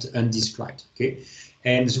are left undescribed. Okay,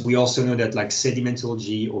 and we also know that like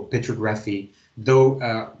sedimentology or petrography,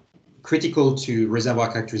 though critical to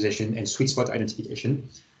reservoir characterization and sweet spot identification,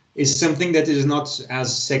 is something that is not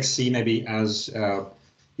as sexy maybe as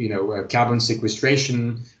carbon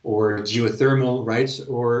sequestration or geothermal, right?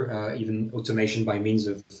 Or even automation by means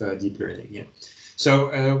of deep learning. Yeah.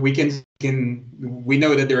 So we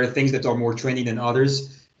know that there are things that are more trendy than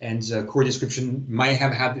others, and core description might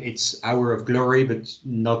have had its hour of glory, but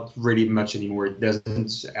not really much anymore. It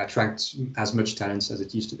doesn't attract as much talent as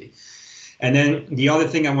it used to be. And then the other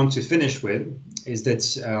thing I want to finish with is that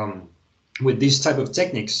with this type of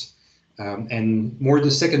techniques, and more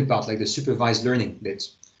the second part, like the supervised learning bit,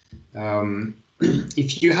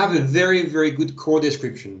 if you have a very, very good core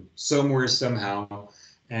description somewhere, somehow,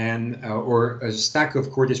 and or a stack of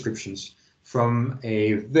core descriptions from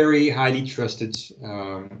a very highly trusted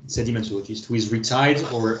sedimentologist who is retired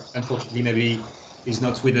or unfortunately maybe is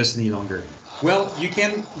not with us any longer, well, you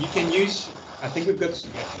can use. I think we've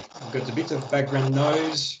got a bit of background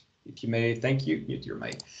noise. If you may, thank you, mute your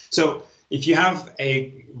mic. So if you have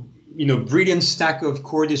a brilliant stack of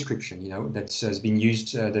core description, that has been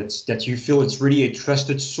used, that you feel it's really a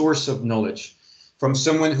trusted source of knowledge from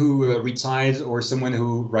someone who retired or someone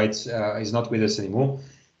who is not with us anymore,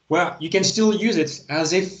 well, you can still use it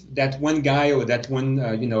as if that one guy or that one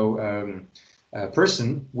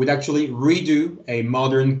person would actually redo a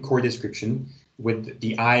modern core description with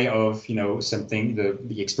the eye of something,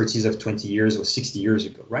 the expertise of 20 years or 60 years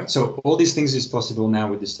ago, right? So all these things is possible now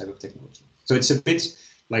with this type of technology. So it's a bit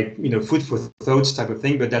like food for thoughts type of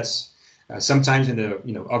thing, but that's sometimes in the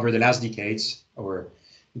over the last decades, or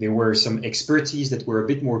there were some expertise that were a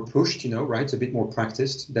bit more pushed, right, a bit more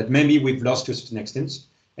practiced, that maybe we've lost to a certain extent,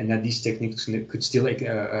 and that these techniques could still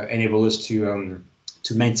enable us to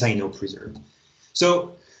maintain or preserve.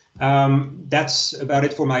 So. That's about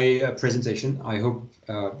it for my presentation. I hope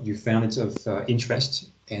you found it of interest,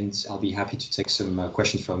 and I'll be happy to take some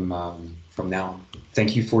questions from now on.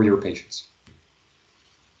 Thank you for your patience.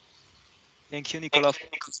 Thank you, Nicolas, for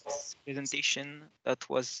this presentation. That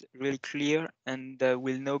was really clear, and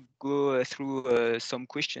we'll now go through some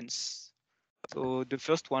questions. So the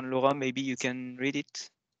first one, Laura, maybe you can read it.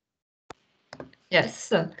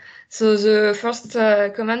 Yes. So the first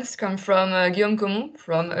comments come from Guillaume Comon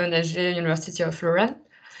from ENSG University of Lorraine.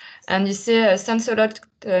 And he says, thanks a lot,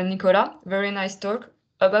 Nicolas. Very nice talk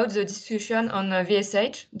about the discussion on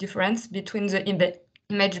VSH, difference between the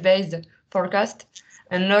image-based forecast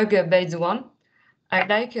and log-based one. I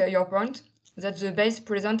like your point that the base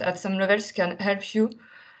present at some levels can help you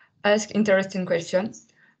ask interesting questions.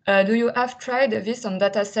 Do you have tried this on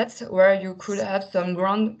data sets where you could have some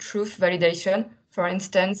ground truth validation, for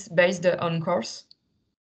instance, based on course?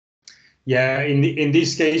 Yeah, in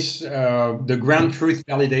this case, the ground truth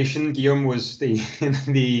validation, Guillaume, was the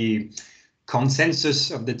the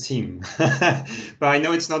consensus of the team. But I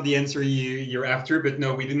know it's not the answer you're after. But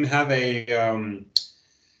no, we didn't have a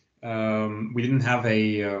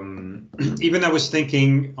even I was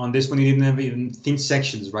thinking on this one, we didn't have even thin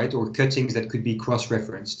sections, right, or cuttings that could be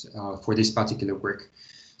cross-referenced for this particular work.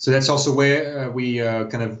 So that's also where we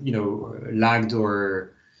kind of lagged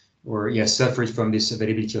or suffered from this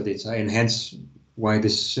availability of data, and hence why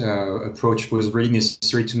this approach was really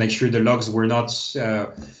necessary to make sure the logs were not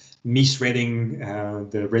misreading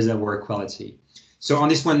the reservoir quality. So on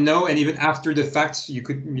this one, no, and even after the fact, you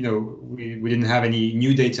could, we didn't have any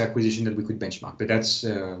new data acquisition that we could benchmark, but that's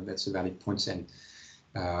a valid point. And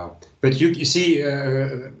but you see,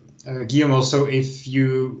 Guillaume, also, if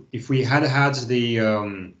we had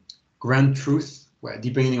the ground truth, well,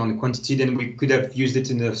 depending on the quantity, then we could have used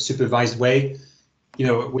it in a supervised way,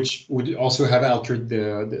 which would also have altered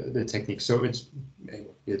the technique. So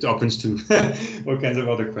it opens to all kinds of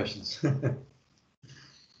other questions.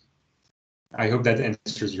 I hope that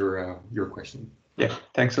answers your question. Yeah,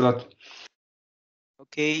 thanks a lot.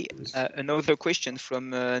 Okay, another question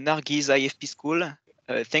from Nargis IFP School.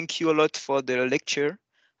 Thank you a lot for the lecture.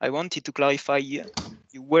 I wanted to clarify, you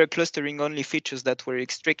were clustering only features that were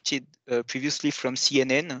extracted previously from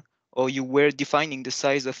CNN, or you were defining the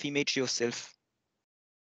size of image yourself?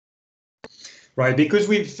 Right, because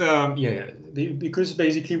because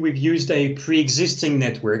basically we've used a pre-existing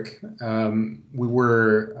network. We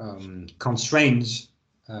were constrained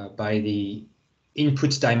by the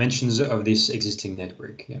input dimensions of this existing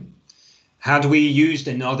network. Yeah. Had we used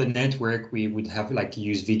another network, we would have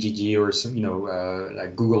used VGG or some,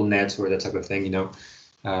 like Google Net or that type of thing.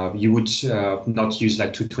 You would not use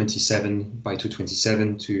 227 by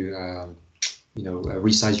 227 to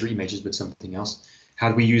resize your images, but something else.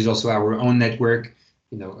 Had we used also our own network,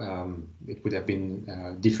 it would have been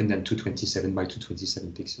different than 227 by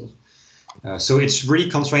 227 pixels. So it's really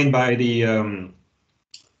constrained by the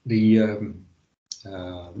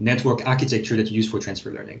network architecture that you use for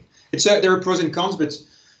transfer learning. There are pros and cons, but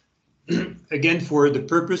again, for the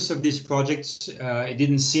purpose of this project, it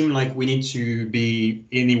didn't seem like we need to be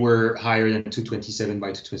anywhere higher than 227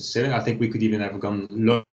 by 227. I think we could even have gone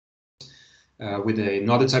low. With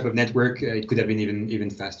another type of network, it could have been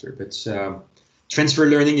even faster. But transfer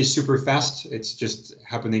learning is super fast. It's just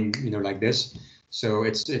happening, like this. So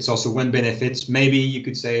it's also one benefit. Maybe you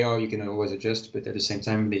could say, oh, you can always adjust, but at the same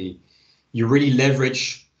time, you really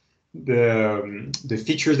leverage the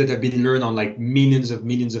features that have been learned on millions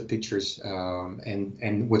of pictures.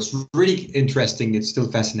 And what's really interesting, it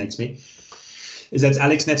still fascinates me, is that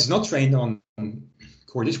AlexNet is not trained on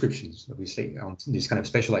core descriptions, obviously, on these kind of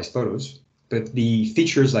specialized photos. But the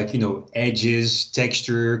features like, edges,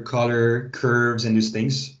 texture, color, curves, and these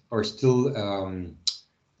things are still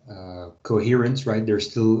coherent, right? They're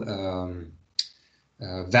still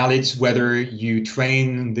valid whether you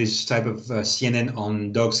train this type of CNN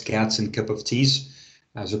on dogs, cats, and cup of teas,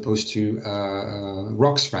 as opposed to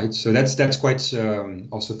rocks, right? So that's quite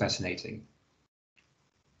also fascinating.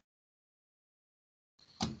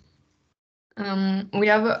 We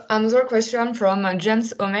have another question from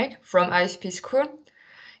James Omek from ISP School.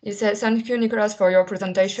 He says, thank you, Nicolas, for your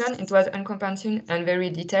presentation. It was encompassing and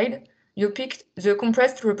very detailed. You picked the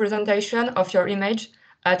compressed representation of your image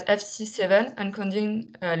at FC7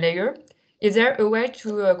 encoding layer. Is there a way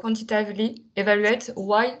to quantitatively evaluate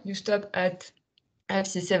why you stop at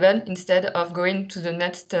FC7 instead of going to the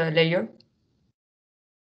next layer?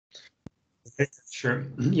 Sure.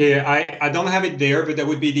 Yeah, I don't have it there, but that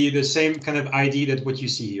would be the same kind of ID that what you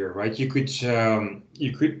see here, right? You could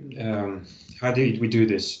how did we do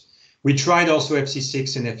this? We tried also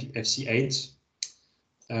FC6 and FC8.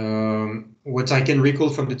 What I can recall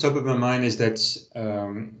from the top of my mind is that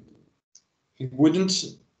it wouldn't,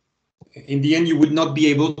 in the end, you would not be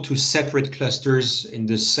able to separate clusters in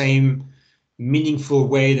the same meaningful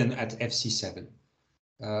way than at FC7.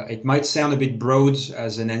 It might sound a bit broad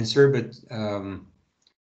as an answer, but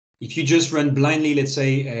if you just run blindly, let's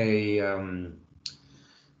say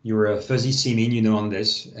you're a fuzzy seaming, on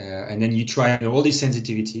this, and then you try all these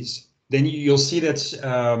sensitivities, then you'll see that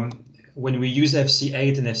when we use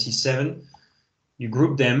FC8 and FC7, you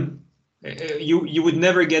group them, you would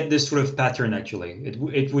never get this sort of pattern. Actually,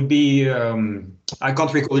 it would be I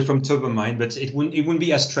can't recall it from top of mind, but it wouldn't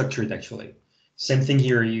be as structured actually. Same thing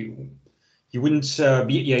here. You wouldn't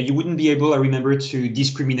be able, I remember, to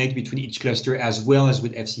discriminate between each cluster as well as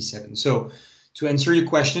with FC7. So to answer your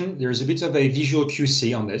question, there's a bit of a visual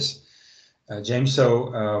QC on this, James.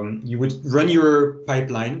 So you would run your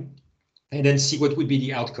pipeline, and then see what would be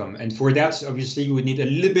the outcome. And for that, obviously, you would need a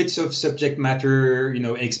little bit of subject matter,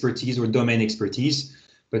 expertise or domain expertise.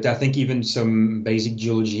 But I think even some basic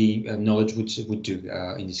geology knowledge would do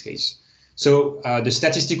in this case. So the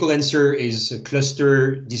statistical answer is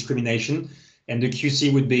cluster discrimination, and the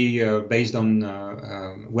QC would be based on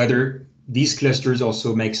whether these clusters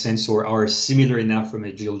also make sense or are similar enough from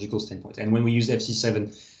a geological standpoint. And when we use FC6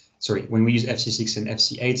 and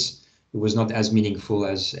FC8, it was not as meaningful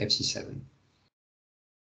as FC7.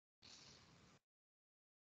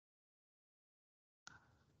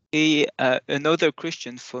 Another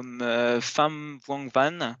question from Pham Vuong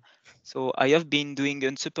Van. So I have been doing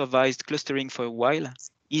unsupervised clustering for a while.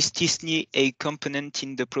 Is t-SNE a component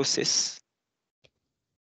in the process?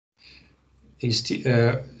 Is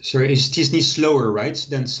t-SNE slower, right,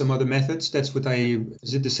 than some other methods? That's what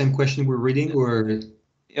is it the same question we're reading, or?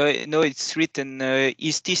 No, it's written,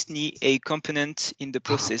 is t-SNE a component in the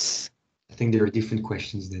process? I think there are different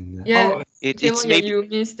questions then. Yeah, it's maybe you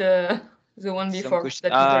missed the one before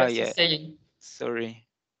that you were saying. Sorry.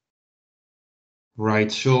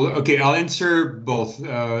 Right. So okay, I'll answer both.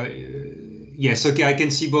 Yes. Okay, I can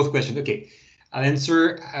see both questions. Okay, I'll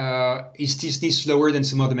answer. Is t-SNE slower than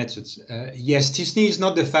some other methods? Yes, t-SNE is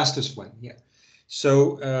not the fastest one. Yeah.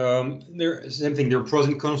 So same thing. There are pros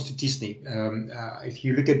and cons to t-SNE. If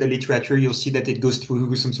you look at the literature, you'll see that it goes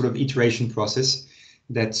through some sort of iteration process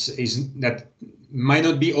that might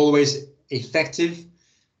not be always effective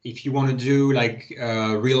if you want to do like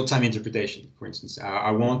real-time interpretation, for instance. I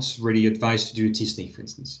won't really advise to do t-SNE, for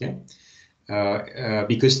instance, yeah,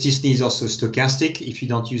 because t-SNE is also stochastic. If you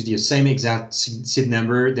don't use the same exact SID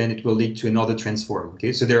number, then it will lead to another transform.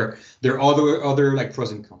 Okay, so there are other like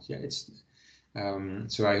pros and cons. Yeah,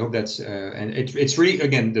 so I hope that's and it's really,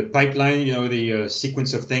 again, the pipeline, the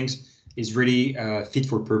sequence of things is really fit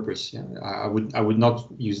for purpose. Yeah, I would not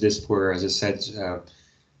use this for, as I said,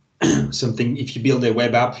 something. If you build a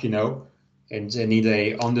web app, and need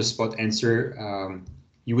a on-the-spot answer,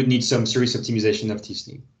 you would need some serious optimization of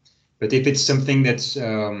t-SNE. But if it's something that's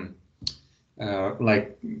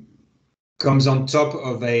like comes on top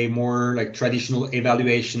of a more like traditional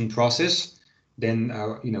evaluation process, then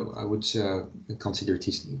I would consider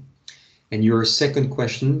t-SNE. And your second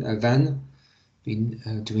question, Van, been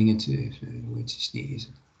doing it with t-SNE.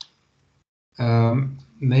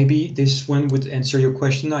 Maybe this one would answer your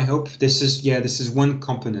question, I hope. This is one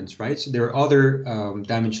component, right? So there are other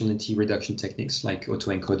dimensionality reduction techniques like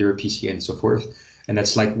autoencoder, PCA, and so forth, and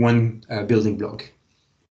that's like one building block.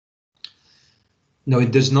 No,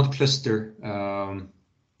 it does not cluster.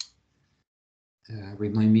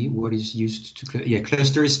 Remind me what is used to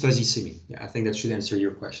cluster is fuzzy simming. Yeah, I think that should answer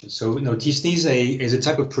your question. So no, t-SNE is a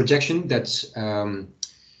type of projection that's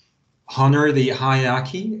honor the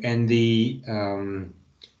hierarchy and the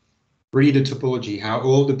really the topology, how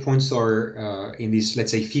all the points are in this,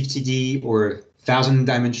 let's say, 50D or 1000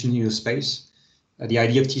 dimension space. The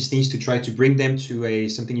idea of t-SNE is to try to bring them to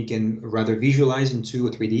something you can rather visualize into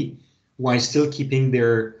a 3D, while still keeping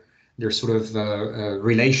their sort of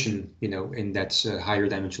relation, in that higher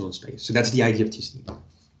dimensional space. So that's the idea of t-SNE.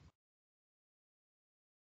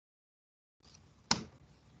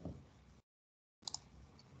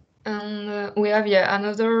 And we have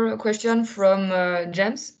another question from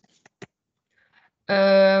James.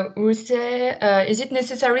 Who say, is it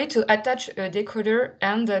necessary to attach a decoder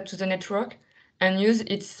and to the network and use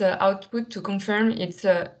its output to confirm it's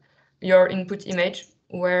your input image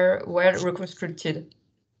were well reconstructed?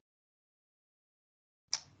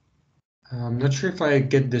 I'm not sure if I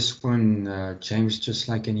get this one, James, just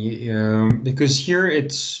like any, because here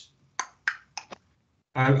it's,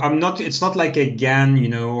 it's not like a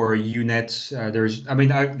GAN, or a UNet.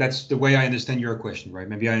 That's the way I understand your question, right?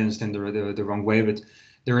 Maybe I understand the wrong way, but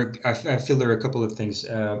I feel there are a couple of things.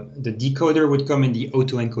 The decoder would come in the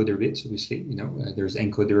autoencoder bit, obviously, there's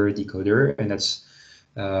encoder, decoder, and that's,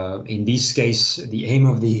 in this case, the aim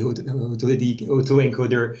of the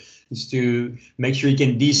autoencoder is to make sure you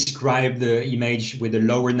can describe the image with a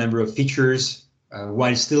lower number of features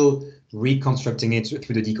while still reconstructing it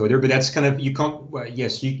through the decoder. But that's kind of, you can't,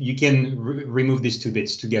 yes, you can remove these two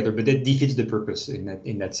bits together, but that defeats the purpose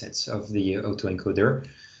in that sense of the autoencoder.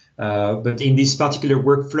 But in this particular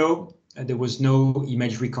workflow, there was no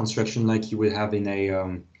image reconstruction like you would have in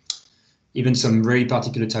a even some very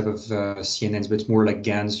particular type of CNNs, but more like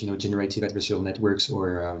GANs, generative adversarial networks,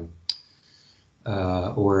 or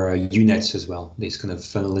UNets as well. These kind of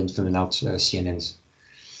funnel in, funnel out CNNs.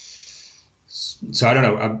 So I don't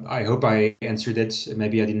know. I hope I answered it.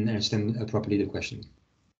 Maybe I didn't understand properly the question.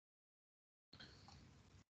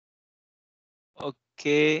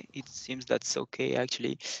 Okay, it seems that's okay,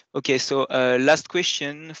 actually. Okay, so last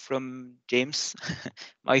question from James.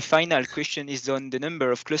 My final question is on the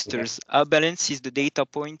number of clusters. How balanced is the data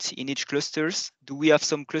point in each clusters? Do we have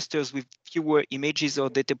some clusters with fewer images or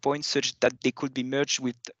data points such that they could be merged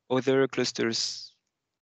with other clusters?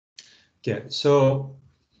 Okay, so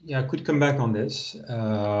yeah, I could come back on this.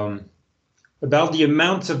 About the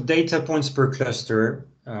amount of data points per cluster,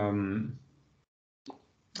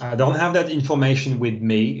 I don't have that information with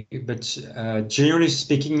me, but generally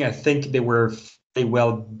speaking, I think they were fairly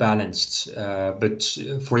well balanced. But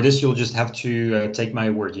for this, you'll just have to take my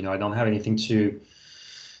word. You know, I don't have anything to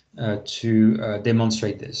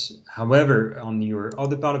demonstrate this. However, on your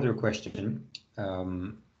other part of your question,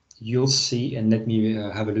 you'll see, and let me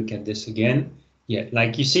have a look at this again. Yeah,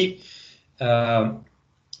 like you see,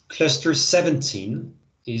 cluster 17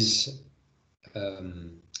 is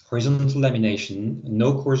horizontal lamination,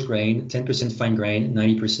 no coarse grain, 10% fine grain,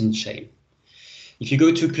 90% shale. If you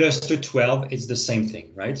go to cluster 12, it's the same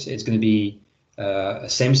thing, right? It's going to be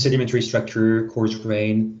same sedimentary structure, coarse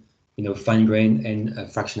grain, you know, fine grain, and a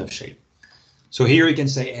fraction of shale. So here you can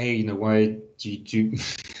say, hey, you know, why do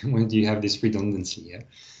you have this redundancy? Yeah.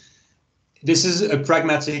 This is a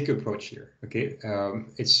pragmatic approach here. Okay,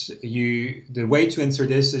 the way to answer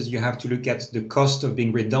this is you have to look at the cost of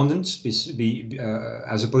being redundant,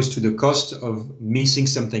 as opposed to the cost of missing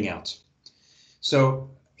something out. So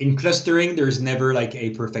in clustering, there is never like a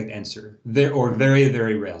perfect answer, or very,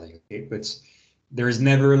 very rarely. Okay, but there is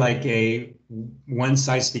never like a one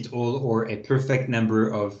size fits all or a perfect number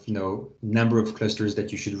of clusters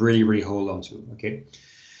that you should really, really hold on to. Okay.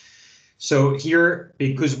 So here,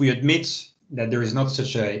 because we admit that there is not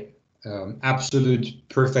such a absolute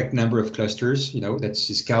perfect number of clusters, you know,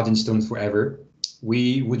 that's carved in stone forever,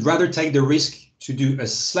 we would rather take the risk to do a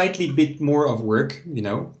slightly bit more of work, you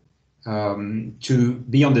know, to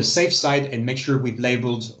be on the safe side and make sure we've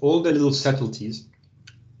labeled all the little subtleties,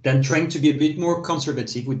 than trying to be a bit more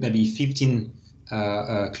conservative with maybe 15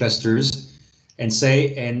 clusters and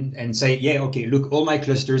say, yeah, okay, look, all my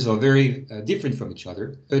clusters are very different from each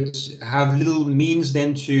other, but have little means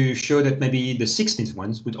then to show that maybe the 16th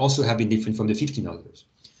ones would also have been different from the 15 others.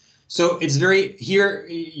 So it's very, here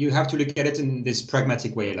you have to look at it in this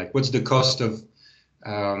pragmatic way, like what's the cost of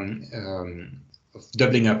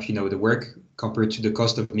doubling up, you know, the work compared to the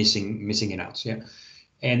cost of missing it out. Yeah.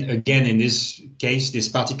 And again, in this case, this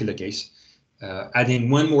particular case,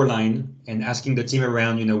 adding one more line and asking the team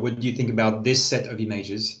around, you know, what do you think about this set of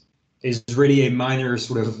images, is really a minor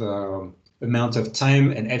sort of amount of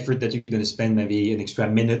time and effort that you're going to spend, maybe an extra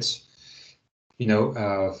minute, you know,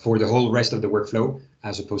 for the whole rest of the workflow,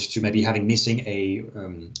 as opposed to maybe having missing a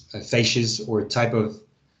facies or type of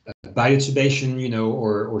biotubation, you know,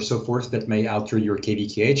 or so forth that may alter your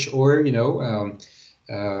KVKH, or, you know,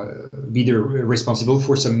 be responsible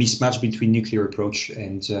for some mismatch between nuclear approach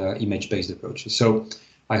and image-based approaches. So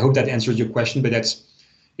I hope that answers your question, but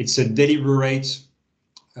it's a deliberate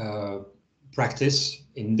practice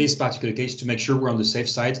in this particular case to make sure we're on the safe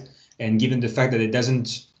side. And given the fact that it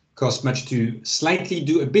doesn't cost much to slightly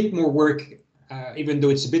do a bit more work, even though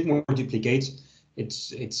it's a bit more duplicate, it's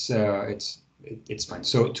fine.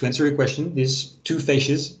 So to answer your question, these two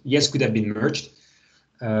facies, yes, could have been merged.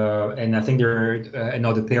 And I think there are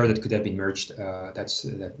another pair that could have been merged. That's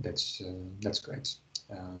correct.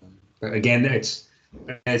 But again,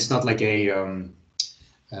 it's not like a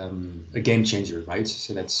game changer, right?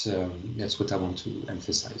 So that's what I want to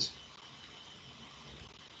emphasize.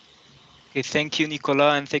 Okay, thank you,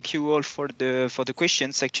 Nicolas, and thank you all for the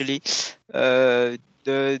questions. Actually, the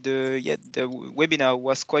webinar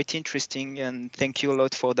was quite interesting, and thank you a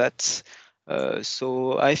lot for that.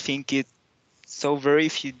 So I think it's over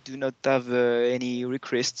if you do not have any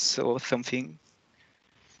requests or something.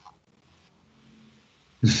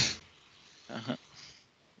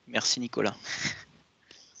 Merci, Nicolas.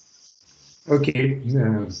 Ok,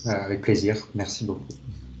 avec plaisir. Merci beaucoup.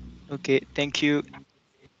 Okay, thank you.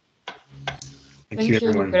 Thank you,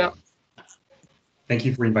 everyone. Nicolas. Thank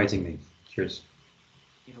you for inviting me. Cheers.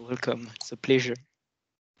 You're welcome. It's a pleasure.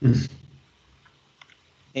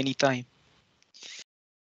 Anytime.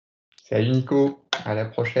 Salut Nico, à la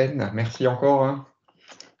prochaine. Merci encore. Hein.